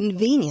ease and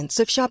convenience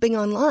of shopping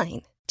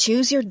online.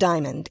 Choose your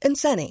diamond and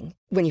setting.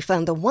 When you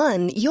find the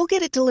one, you'll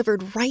get it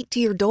delivered right to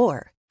your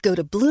door. Go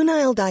to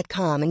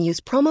BlueNile.com and use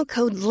promo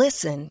code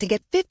LISTEN to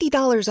get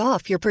 $50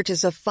 off your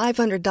purchase of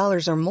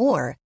 $500 or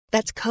more.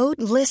 That's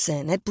code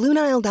LISTEN at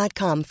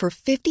BlueNile.com for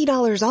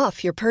 $50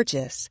 off your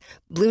purchase.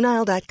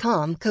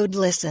 BlueNile.com, code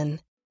LISTEN.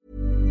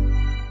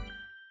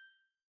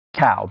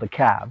 The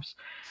calves.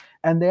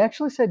 And they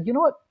actually said, you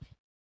know what?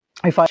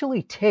 If I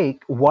actually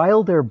take,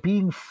 while they're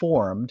being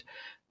formed,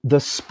 the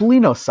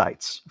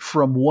splenocytes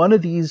from one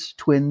of these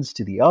twins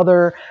to the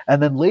other,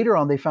 and then later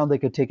on they found they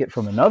could take it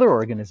from another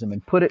organism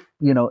and put it,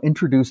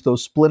 introduce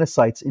those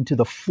splenocytes into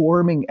the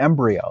forming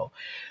embryo,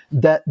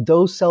 that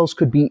those cells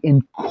could be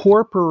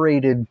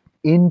incorporated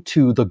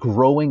into the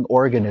growing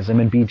organism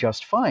and be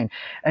just fine.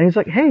 And he's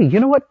like, hey, you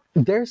know what?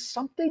 There's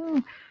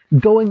something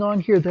going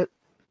on here that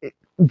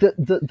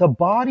the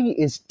body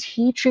is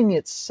teaching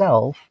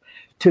itself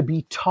to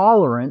be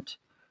tolerant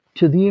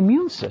to the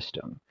immune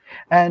system.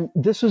 And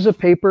this was a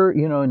paper,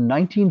 in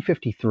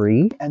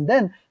 1953. And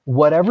then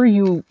whatever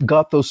you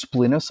got those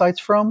splenocytes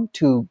from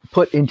to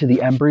put into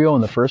the embryo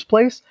in the first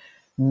place,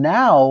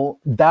 now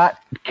that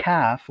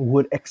calf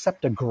would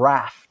accept a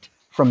graft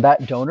from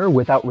that donor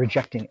without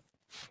rejecting it.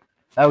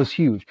 That was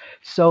huge.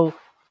 So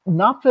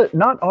not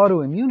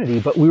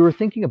autoimmunity, but we were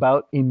thinking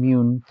about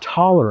immune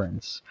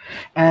tolerance.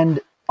 And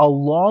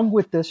along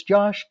with this,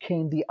 Josh,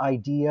 came the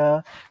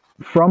idea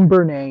from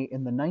Bernet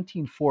in the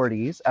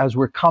 1940s, as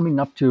we're coming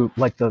up to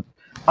like the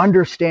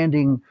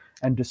understanding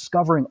and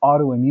discovering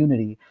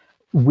autoimmunity,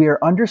 we're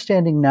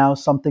understanding now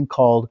something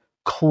called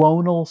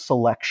clonal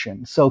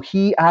selection. So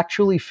he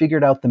actually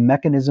figured out the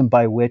mechanism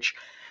by which,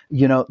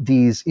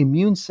 these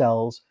immune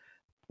cells,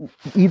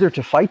 either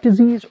to fight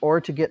disease or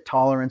to get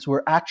tolerance,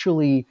 were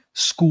actually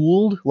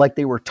schooled like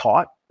they were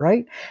taught,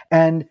 right?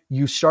 And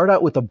you start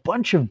out with a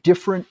bunch of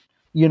different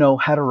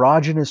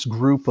heterogeneous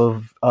group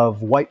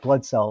of white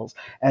blood cells,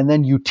 and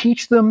then you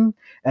teach them,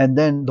 and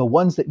then the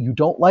ones that you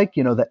don't like,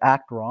 that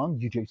act wrong,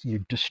 you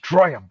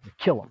destroy them, you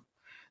kill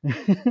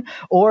them.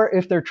 Or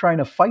if they're trying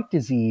to fight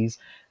disease,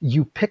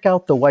 you pick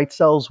out the white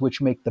cells which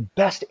make the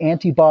best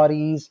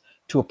antibodies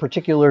to a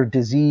particular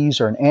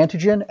disease or an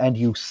antigen, and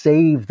you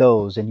save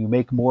those and you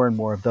make more and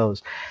more of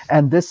those.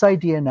 And this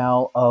idea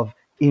now of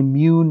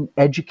immune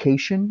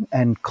education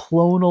and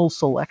clonal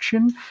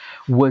selection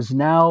was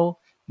now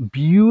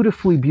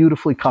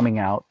beautifully coming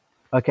out,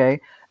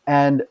 okay?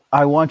 And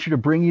I want you to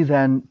bring you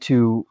then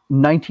to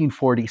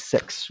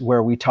 1946,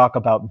 where we talk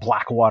about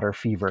blackwater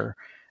fever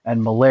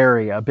and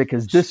malaria,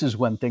 because this is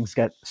when things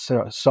get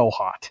so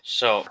hot.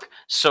 So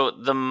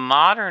the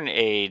modern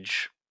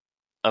age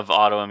of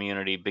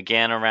autoimmunity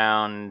began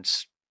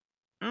around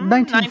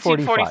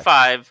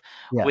 1945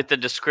 with the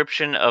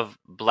description of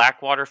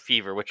blackwater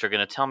fever, which you're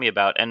going to tell me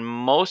about. And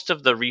most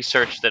of the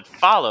research that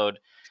followed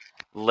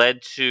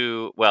led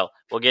to, well,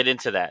 we'll get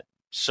into that.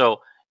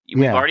 So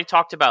we've already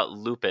talked about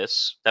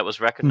lupus that was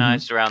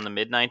recognized around the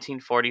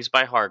mid-1940s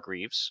by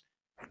Hargreaves.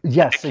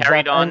 Yes, it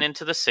carried on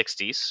into the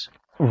 60s.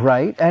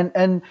 Right.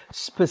 And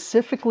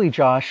specifically,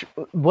 Josh,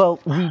 well,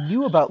 we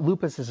knew about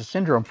lupus as a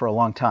syndrome for a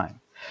long time.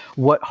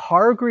 What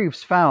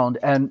Hargreaves found,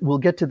 and we'll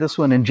get to this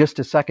one in just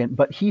a second,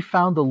 but he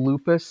found the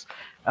lupus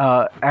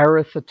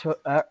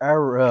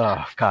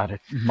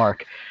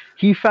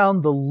He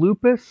found the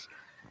lupus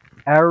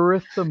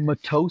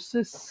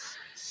erythematosus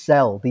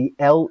cell, the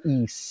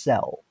LE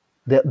cell,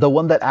 the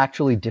one that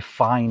actually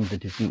defined the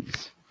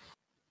disease.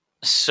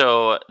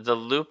 So the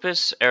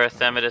lupus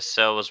erythematous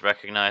cell was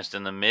recognized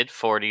in the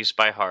mid-40s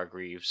by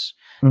Hargreaves.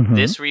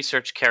 This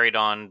research carried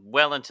on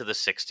well into the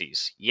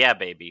 60s. Yeah,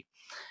 baby.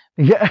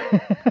 Yeah,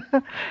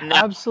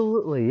 now,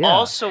 absolutely. Yeah.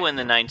 Also in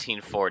the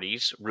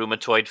 1940s,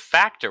 rheumatoid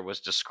factor was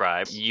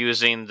described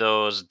using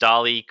those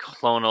Dolly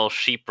clonal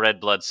sheep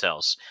red blood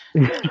cells.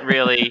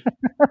 Really,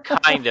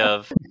 kind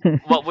of.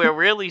 What we're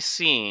really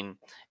seeing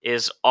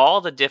is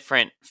all the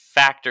different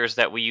factors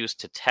that we use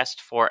to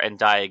test for and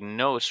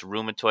diagnose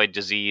rheumatoid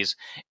disease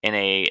in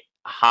a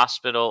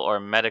hospital or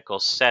medical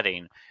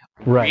setting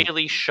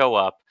really show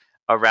up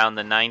around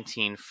the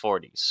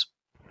 1940s.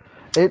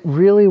 It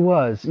really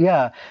was,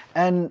 yeah.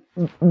 And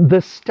the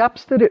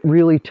steps that it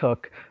really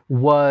took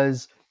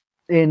was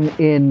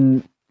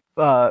in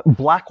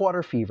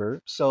blackwater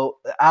fever. So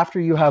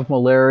after you have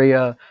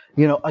malaria,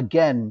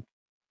 again,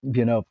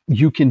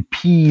 you can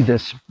pee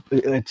this.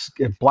 It's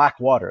black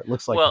water. It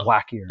looks like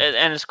black urine.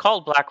 And it's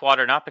called black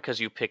water not because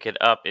you pick it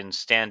up in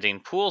standing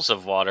pools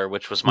of water,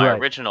 which was my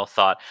original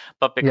thought,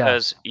 but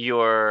because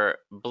your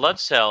blood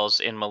cells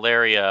in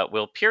malaria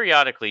will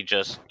periodically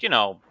just,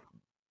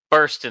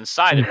 burst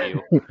inside of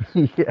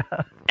you.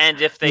 And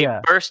if they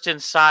burst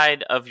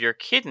inside of your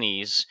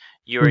kidneys,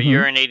 you're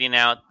urinating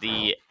out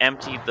the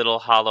empty little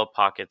hollow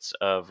pockets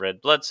of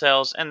red blood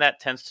cells, and that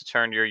tends to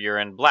turn your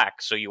urine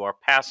black. So you are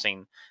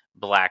passing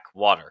black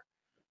water.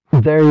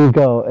 There you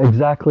go.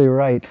 Exactly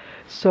right.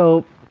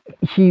 So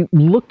he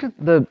looked at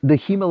the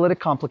hemolytic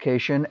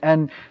complication,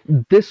 and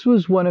this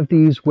was one of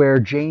these where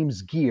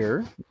James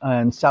Geer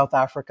in South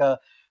Africa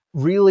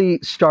really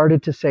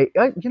started to say,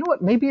 you know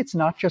what, maybe it's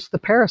not just the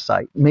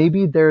parasite.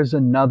 Maybe there's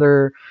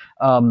another,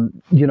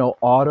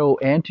 auto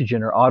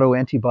antigen or auto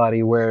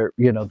antibody where,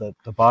 the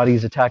body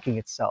is attacking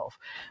itself.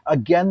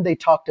 Again, they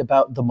talked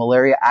about the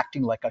malaria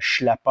acting like a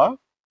schlepper.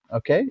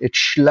 Okay, it's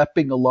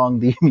schlepping along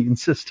the immune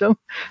system.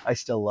 I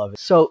still love it.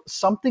 So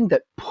something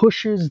that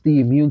pushes the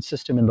immune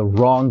system in the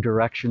wrong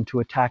direction to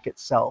attack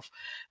itself.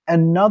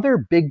 Another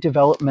big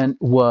development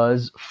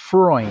was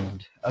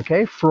Freund.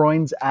 Okay,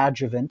 Freund's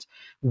adjuvant,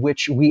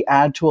 which we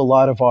add to a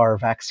lot of our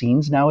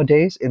vaccines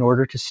nowadays in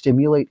order to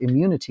stimulate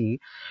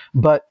immunity.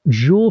 But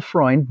Jules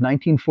Freund,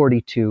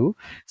 1942,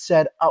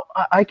 said,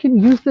 I can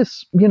use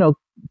this,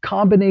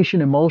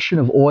 combination emulsion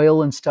of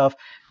oil and stuff.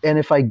 And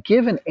if I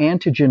give an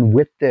antigen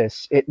with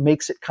this, it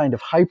makes it kind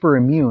of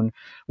hyperimmune.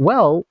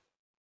 Well,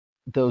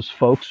 those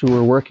folks who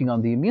were working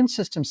on the immune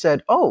system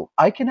said,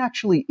 I can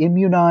actually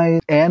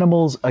immunize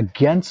animals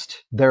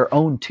against their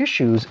own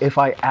tissues if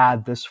I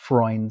add this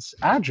Freund's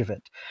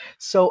adjuvant.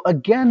 So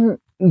again,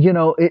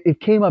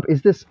 it came up,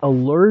 is this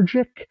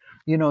allergic?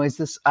 Is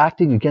this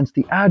acting against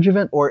the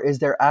adjuvant, or is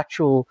there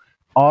actual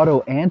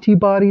auto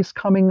antibodies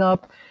coming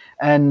up?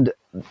 And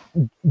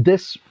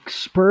this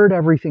spurred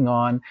everything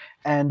on,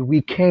 and we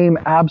came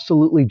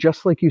absolutely,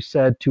 just like you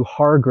said, to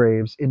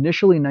Hargreaves,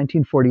 initially in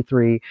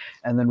 1943,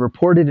 and then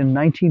reported in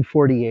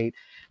 1948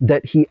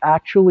 that he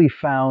actually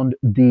found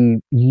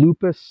the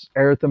lupus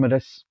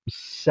erythematous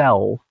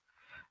cell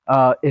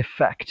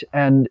effect.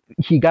 And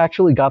he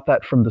actually got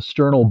that from the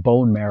sternal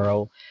bone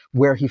marrow,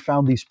 where he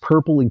found these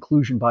purple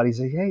inclusion bodies.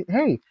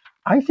 Hey,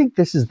 I think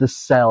this is the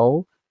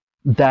cell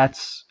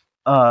that's,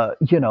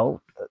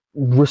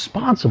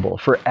 responsible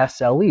for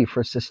SLE,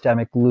 for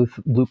systemic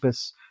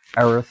lupus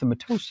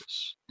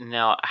erythematosus.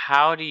 Now,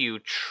 how do you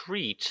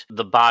treat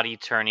the body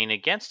turning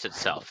against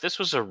itself? This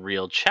was a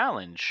real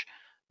challenge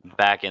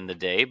back in the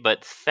day,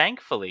 but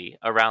thankfully,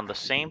 around the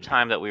same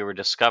time that we were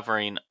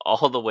discovering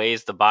all the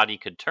ways the body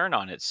could turn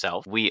on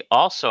itself, we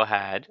also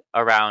had,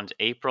 around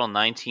April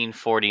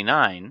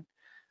 1949,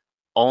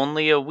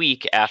 only a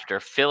week after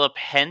Philip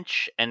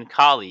Hench and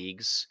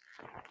colleagues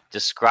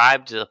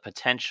described the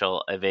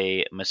potential of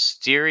a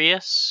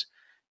mysterious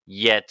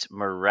yet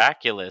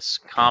miraculous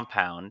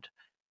compound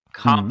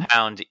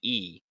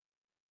E,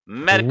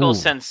 medical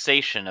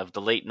sensation of the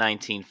late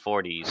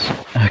 1940s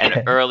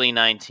and early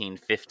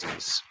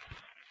 1950s.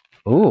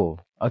 Ooh,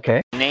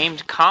 Okay.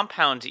 Named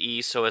compound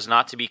E so as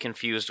not to be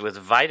confused with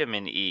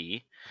vitamin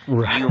E,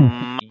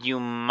 Right. you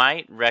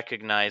might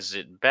recognize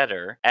it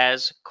better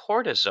as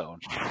cortisone.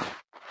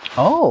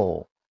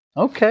 Oh,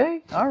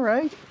 okay. All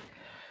right.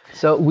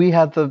 So we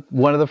had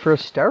one of the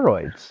first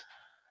steroids.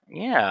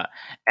 Yeah,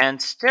 and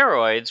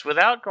steroids,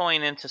 without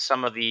going into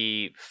some of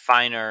the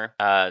finer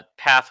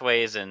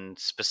pathways and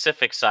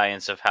specific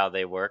science of how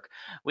they work,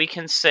 we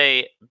can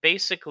say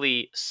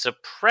basically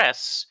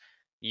suppress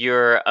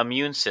your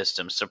immune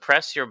system,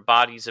 suppress your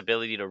body's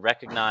ability to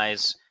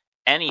recognize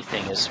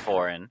anything as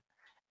foreign,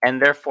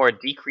 and therefore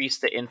decrease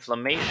the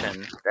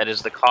inflammation that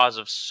is the cause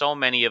of so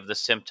many of the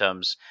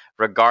symptoms,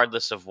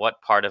 regardless of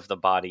what part of the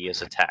body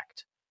is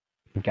attacked.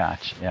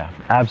 Gotcha. Yeah,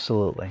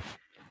 absolutely.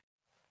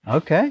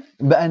 Okay.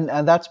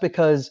 And that's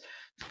because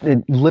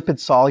lipid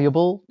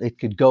soluble, it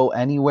could go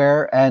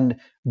anywhere. And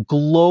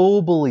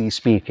globally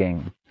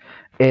speaking,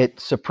 it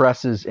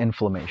suppresses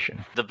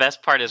inflammation. The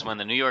best part is when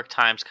the New York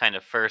Times kind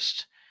of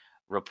first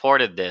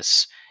reported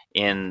this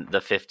in the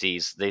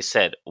 50s, they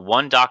said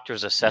one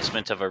doctor's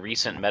assessment of a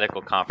recent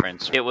medical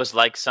conference, it was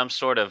like some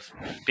sort of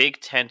big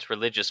tent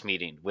religious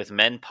meeting with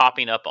men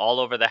popping up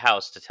all over the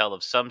house to tell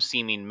of some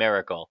seeming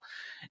miracle.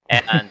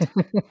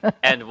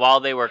 And while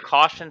they were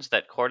cautioned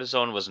that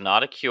cortisone was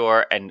not a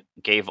cure and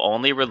gave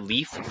only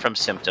relief from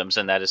symptoms,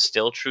 and that is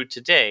still true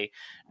today,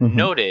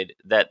 noted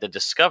that the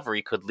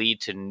discovery could lead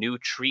to new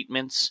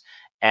treatments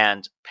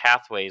and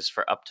pathways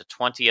for up to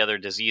 20 other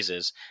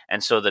diseases.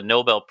 And so the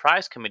Nobel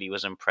Prize Committee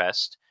was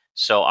impressed.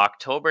 So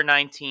October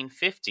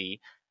 1950,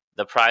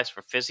 the prize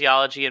for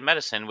physiology and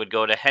medicine would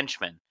go to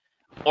Henchman,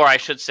 or I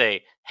should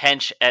say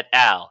Hench et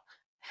al.,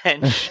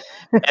 Hench,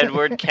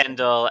 Edward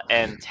Kendall,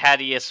 and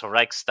Thaddeus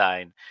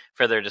Reichstein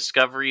for their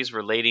discoveries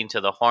relating to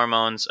the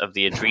hormones of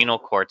the adrenal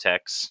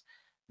cortex,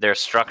 their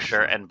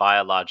structure, and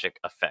biologic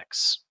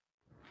effects.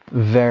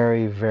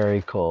 Very,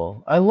 very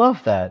cool. I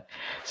love that.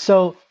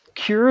 So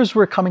cures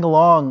were coming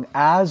along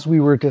as we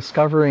were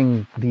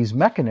discovering these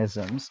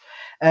mechanisms.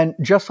 And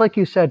just like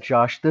you said,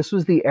 Josh, this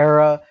was the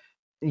era,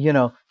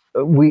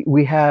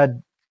 we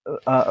had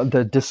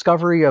the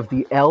discovery of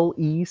the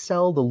LE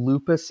cell, the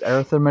lupus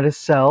erythematosus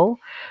cell.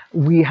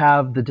 We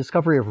have the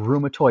discovery of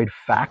rheumatoid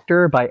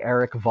factor by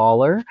Eric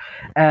Voller.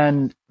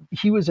 And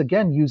he was,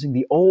 again, using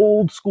the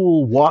old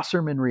school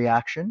Wassermann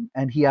reaction.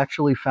 And he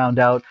actually found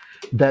out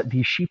that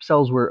the sheep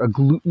cells were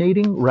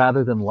agglutinating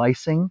rather than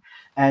lysing.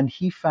 And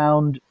he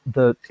found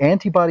the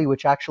antibody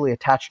which actually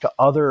attached to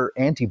other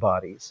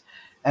antibodies.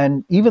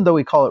 And even though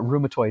we call it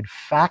rheumatoid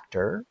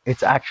factor,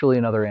 it's actually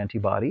another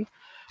antibody.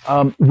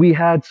 We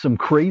had some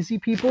crazy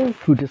people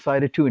who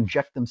decided to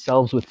inject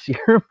themselves with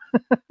serum.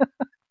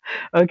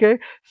 Okay,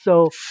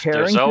 so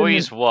there's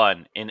always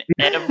one in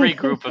every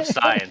group of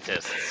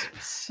scientists.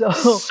 So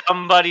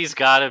somebody's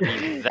got to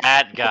be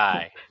that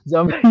guy.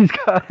 Somebody's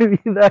got to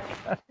be that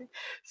guy.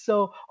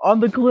 So on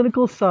the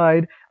clinical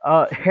side,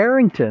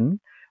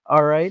 Harrington,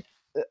 all right,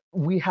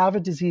 we have a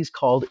disease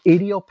called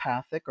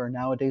idiopathic, or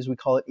nowadays we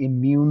call it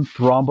immune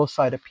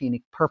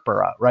thrombocytopenic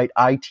purpura, right?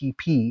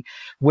 ITP,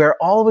 where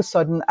all of a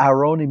sudden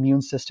our own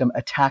immune system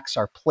attacks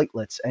our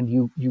platelets and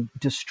you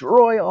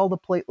destroy all the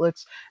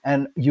platelets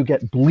and you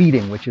get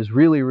bleeding, which is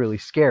really, really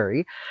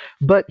scary.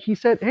 But he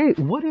said, hey,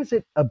 what is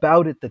it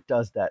about it that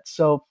does that?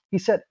 So he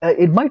said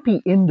it might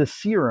be in the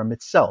serum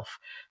itself.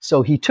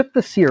 So he took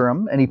the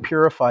serum and he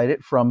purified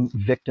it from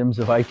victims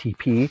of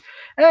ITP,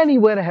 and he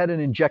went ahead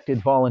and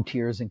injected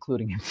volunteers,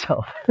 including himself.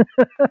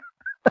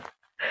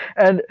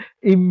 And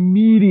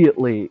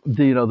immediately,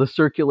 the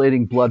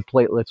circulating blood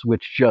platelets,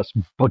 which just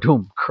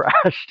boom,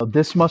 crashed.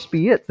 This must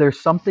be it.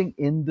 There's something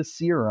in the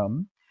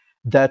serum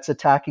that's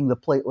attacking the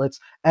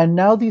platelets. And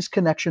now these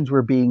connections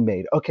were being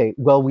made. Okay,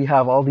 well, we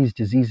have all these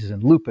diseases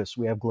in lupus.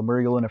 We have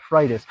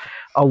glomerulonephritis.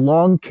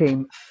 Along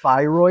came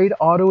thyroid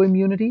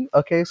autoimmunity.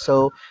 Okay,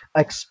 so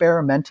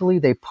experimentally,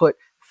 they put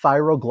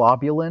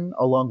thyroglobulin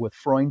along with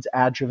Freund's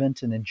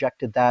adjuvant and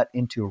injected that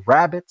into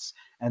rabbits.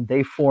 And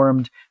they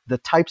formed the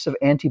types of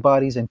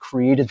antibodies and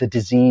created the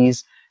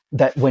disease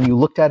that when you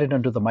looked at it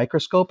under the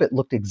microscope, it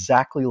looked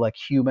exactly like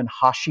human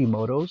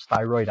Hashimoto's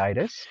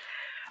thyroiditis.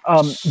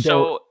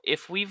 So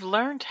if we've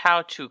learned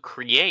how to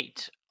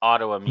create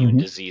autoimmune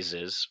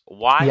diseases,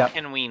 why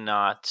can we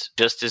not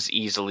just as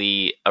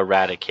easily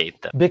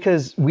eradicate them?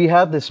 Because we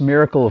have this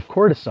miracle of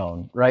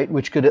cortisone, right,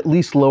 which could at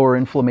least lower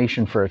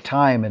inflammation for a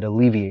time and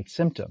alleviate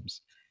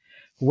symptoms.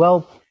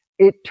 Well,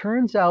 it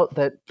turns out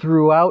that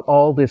throughout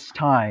all this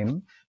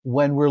time,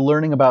 when we're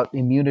learning about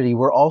immunity,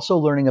 we're also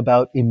learning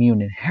about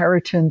immune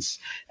inheritance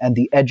and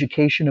the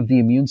education of the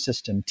immune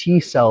system,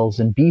 T cells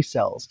and B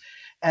cells.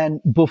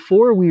 And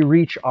before we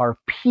reach our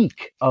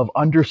peak of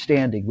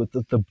understanding with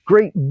the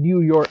great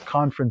New York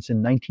conference in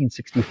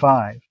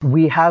 1965,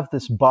 we have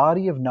this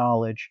body of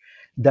knowledge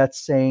that's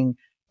saying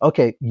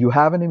okay, you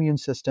have an immune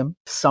system,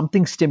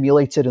 something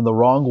stimulates it in the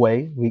wrong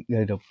way. We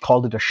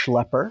called it a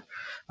schlepper,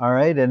 all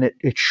right? And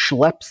it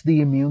schleps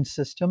the immune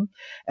system,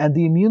 and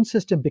the immune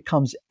system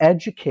becomes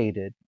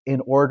educated in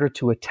order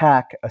to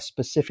attack a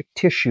specific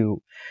tissue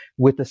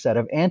with a set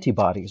of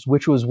antibodies,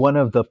 which was one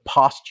of the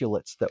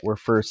postulates that were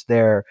first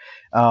there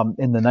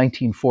in the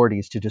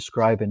 1940s to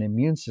describe an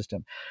immune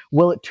system.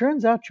 Well, it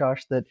turns out,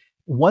 Josh, that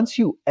once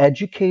you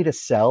educate a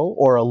cell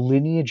or a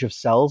lineage of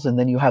cells, and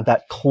then you have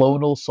that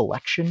clonal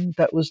selection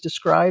that was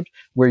described,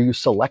 where you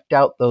select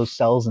out those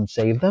cells and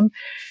save them,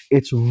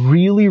 it's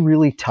really,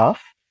 really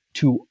tough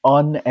to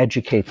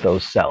uneducate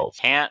those cells.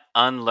 Can't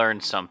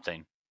unlearn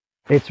something.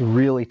 It's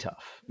really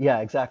tough. Yeah,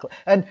 exactly.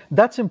 And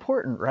that's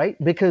important, right?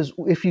 Because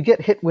if you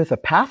get hit with a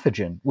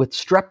pathogen, with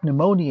strep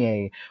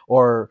pneumoniae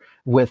or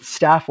with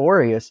Staph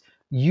aureus,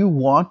 you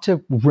want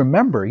to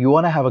remember, you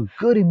want to have a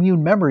good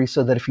immune memory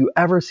so that if you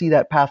ever see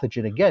that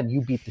pathogen again,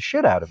 you beat the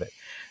shit out of it.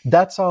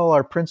 That's all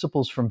our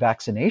principles from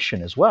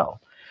vaccination as well.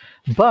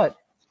 But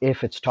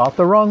if it's taught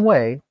the wrong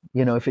way,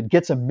 if it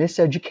gets a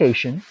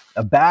miseducation,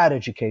 a bad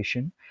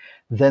education,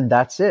 then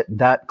that's it.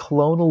 That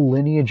clonal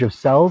lineage of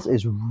cells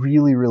is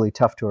really, really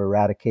tough to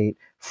eradicate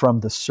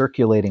from the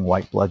circulating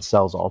white blood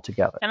cells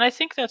altogether. And I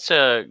think that's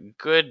a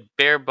good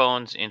bare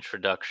bones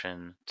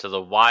introduction to the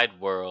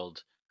wide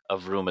world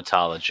of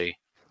rheumatology.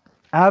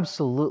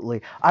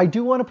 Absolutely. I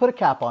do want to put a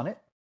cap on it.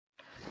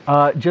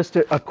 Just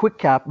a quick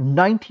cap.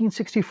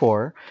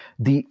 1964,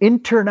 the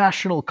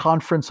International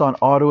Conference on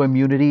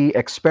Autoimmunity,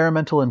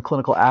 Experimental and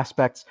Clinical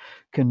Aspects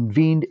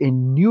convened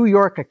in New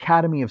York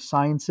Academy of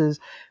Sciences,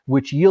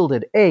 which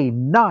yielded a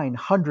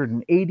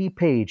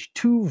 980-page,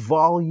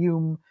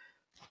 2-volume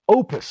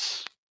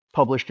opus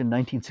published in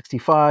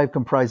 1965,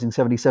 comprising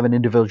 77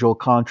 individual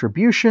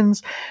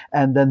contributions.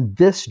 And then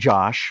this,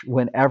 Josh,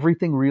 when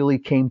everything really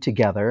came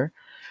together,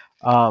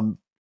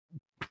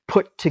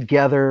 put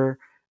together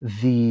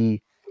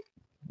the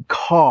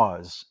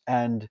cause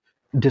and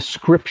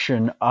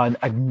description, an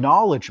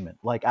acknowledgement,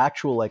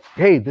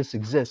 hey, this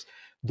exists.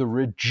 The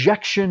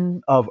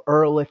rejection of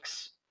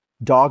Ehrlich's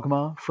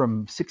dogma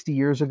from 60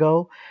 years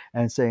ago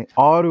and saying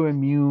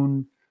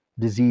autoimmune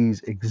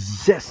disease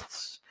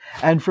exists.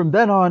 And from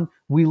then on,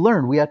 we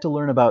had to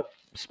learn about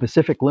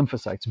specific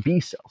lymphocytes, B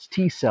cells,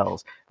 T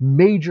cells,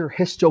 major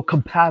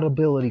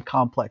histocompatibility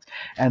complex.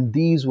 And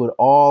these would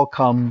all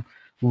come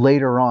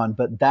later on.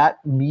 But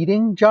that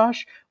meeting,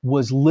 Josh,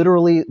 was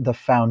literally the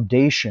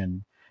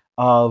foundation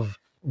of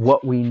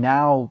what we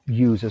now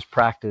use as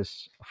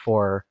practice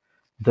for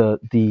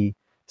the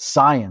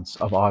science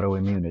of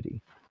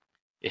autoimmunity.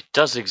 It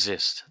does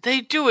exist. They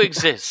do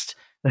exist.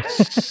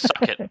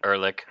 Suck it,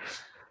 Ehrlich.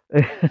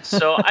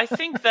 So I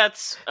think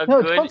that's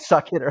good... don't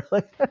suck it,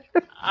 Ehrlich.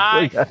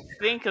 I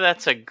think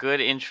that's a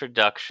good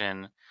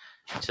introduction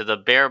to the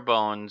bare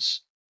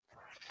bones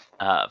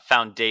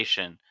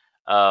foundation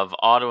of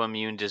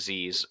autoimmune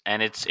disease.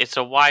 And it's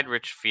a wide,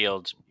 rich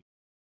field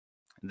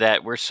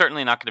that we're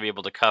certainly not going to be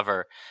able to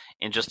cover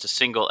in just a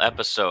single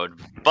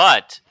episode.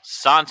 But,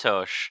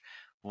 Santosh,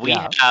 we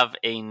have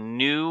a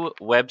new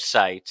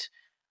website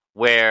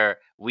where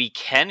we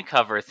can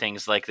cover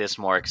things like this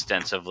more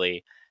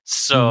extensively.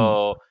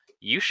 So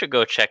you should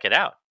go check it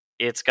out.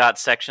 It's got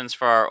sections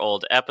for our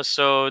old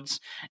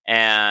episodes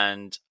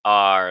and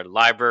our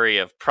library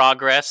of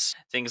progress,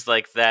 things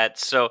like that.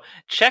 So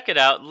check it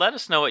out. Let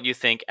us know what you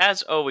think.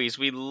 As always,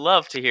 we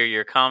love to hear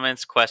your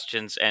comments,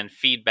 questions, and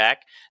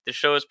feedback. The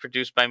show is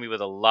produced by me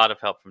with a lot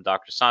of help from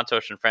Dr.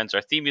 Santosh and friends.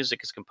 Our theme music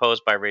is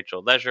composed by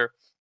Rachel Leisure.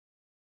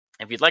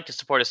 If you'd like to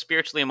support us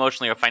spiritually,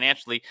 emotionally, or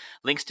financially,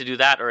 links to do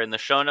that are in the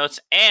show notes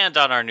and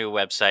on our new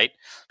website.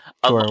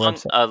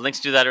 Links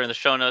to do that are in the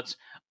show notes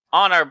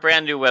on our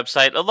brand new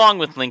website, along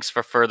with links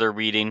for further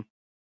reading.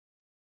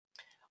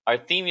 Our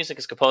theme music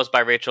is composed by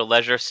Rachel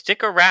Leisure.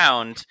 Stick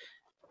around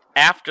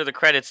after the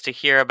credits to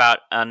hear about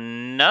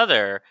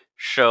another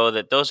show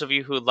that those of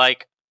you who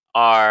like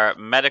our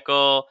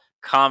medical,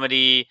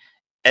 comedy,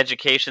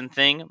 education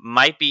thing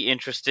might be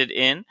interested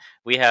in.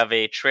 We have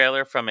a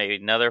trailer from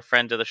another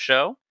friend of the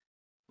show.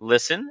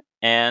 Listen,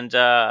 and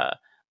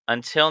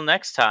until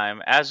next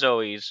time, as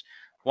always,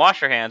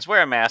 wash your hands,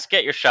 wear a mask,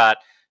 get your shot,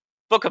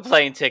 book a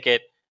plane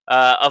ticket,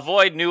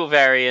 avoid new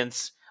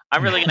variants.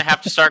 I'm really going to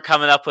have to start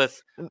coming up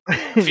with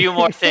a few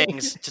more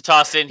things to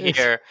toss in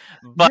here.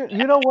 But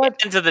you know what? At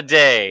the end of the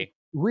day,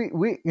 we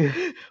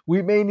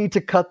may need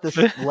to cut this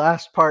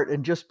last part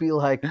and just be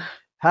like,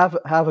 have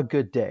a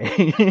good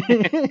day.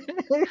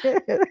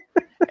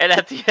 And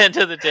at the end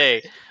of the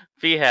day,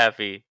 be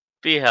happy,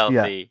 be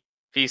healthy,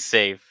 be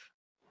safe,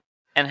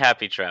 and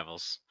happy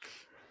travels.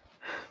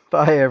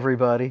 Bye,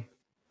 everybody.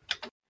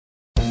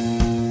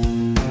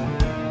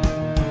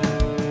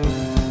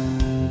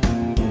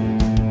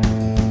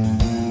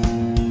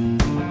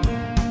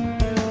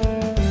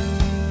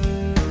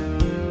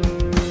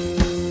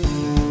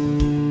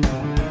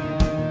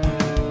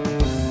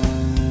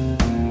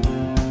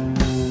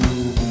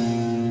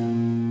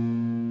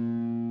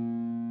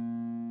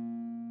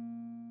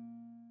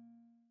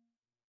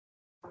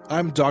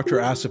 I'm Dr.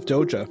 Asif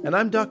Doja. And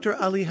I'm Dr.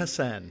 Ali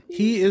Hassan.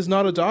 He is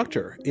not a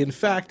doctor. In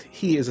fact,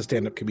 he is a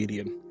stand-up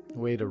comedian.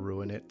 Way to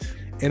ruin it.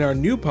 In our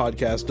new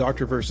podcast,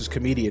 Doctor vs.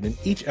 Comedian, in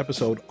each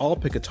episode, I'll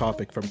pick a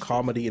topic from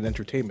comedy and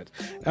entertainment,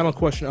 and I'll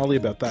question Ali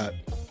about that.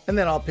 And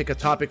then I'll pick a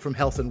topic from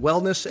health and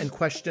wellness and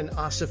question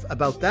Asif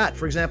about that.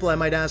 For example, I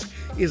might ask,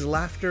 is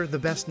laughter the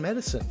best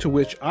medicine? To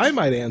which I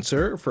might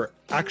answer, for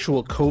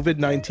actual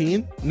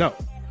COVID-19, no.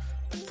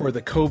 For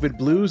the COVID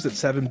blues that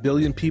 7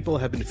 billion people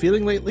have been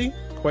feeling lately,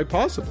 quite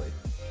possibly.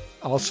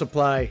 I'll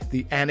supply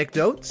the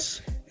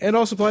anecdotes. And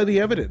I'll supply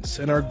the evidence.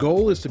 And our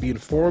goal is to be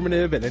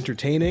informative and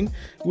entertaining.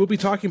 We'll be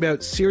talking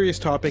about serious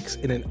topics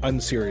in an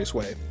unserious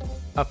way.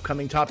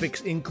 Upcoming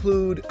topics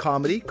include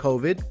comedy,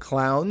 COVID,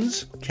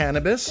 clowns,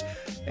 cannabis,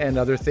 and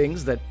other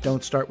things that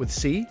don't start with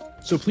C.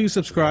 So please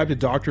subscribe to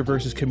Doctor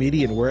vs.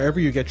 Comedian wherever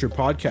you get your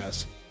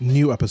podcasts.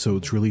 New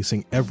episodes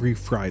releasing every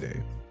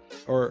Friday.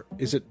 Or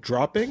is it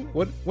dropping?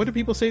 What do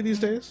people say these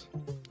days?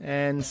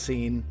 And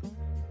scene.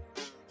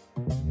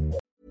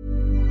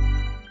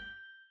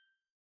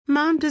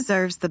 Mom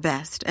deserves the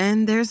best,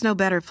 and there's no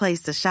better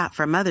place to shop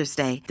for Mother's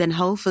Day than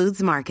Whole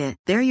Foods Market.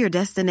 They're your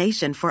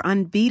destination for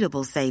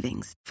unbeatable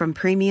savings, from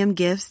premium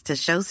gifts to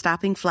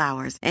show-stopping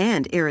flowers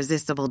and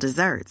irresistible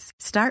desserts.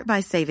 Start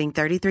by saving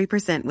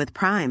 33% with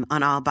Prime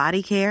on all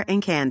body care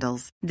and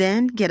candles.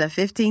 Then get a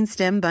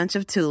 15-stem bunch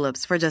of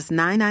tulips for just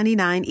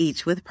 $9.99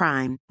 each with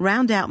Prime.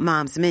 Round out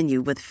Mom's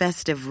menu with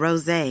festive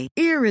rosé,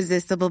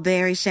 irresistible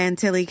berry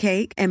chantilly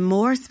cake, and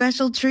more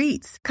special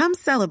treats. Come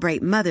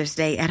celebrate Mother's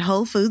Day at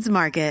Whole Foods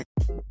Market.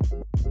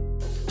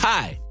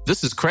 Hi,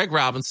 this is Craig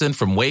Robinson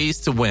from Ways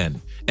to Win,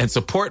 and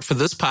support for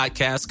this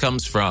podcast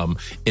comes from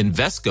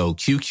Invesco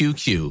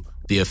QQQ,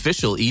 the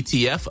official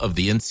ETF of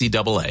the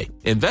NCAA.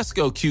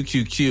 Invesco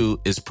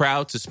QQQ is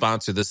proud to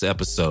sponsor this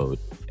episode,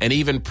 and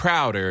even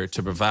prouder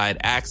to provide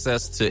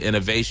access to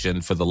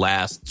innovation for the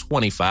last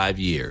 25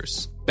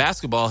 years.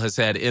 Basketball has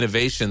had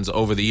innovations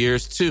over the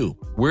years, too.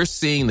 We're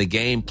seeing the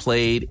game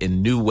played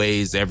in new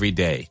ways every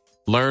day.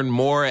 Learn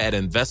more at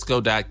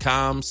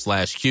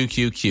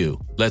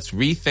Invesco.com/QQQ. Let's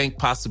rethink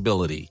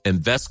possibility.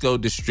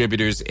 Invesco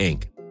Distributors,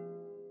 Inc.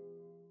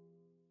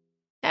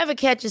 Ever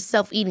catch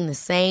yourself eating the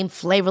same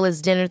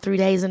flavorless dinner 3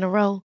 days in a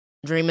row?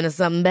 Dreaming of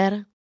something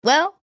better?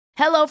 Well,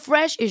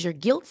 HelloFresh is your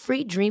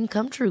guilt-free dream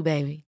come true,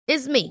 baby.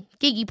 It's me,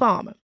 Keke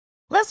Palmer.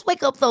 Let's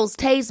wake up those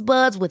taste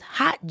buds with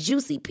hot,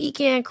 juicy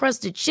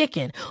pecan-crusted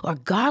chicken or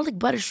garlic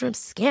butter shrimp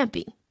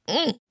scampi.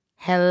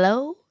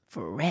 Hello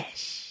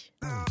Fresh.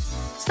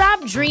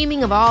 Stop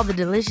dreaming of all the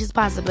delicious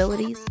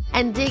possibilities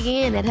and dig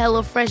in at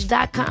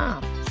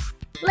HelloFresh.com.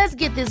 Let's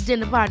get this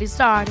dinner party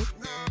started.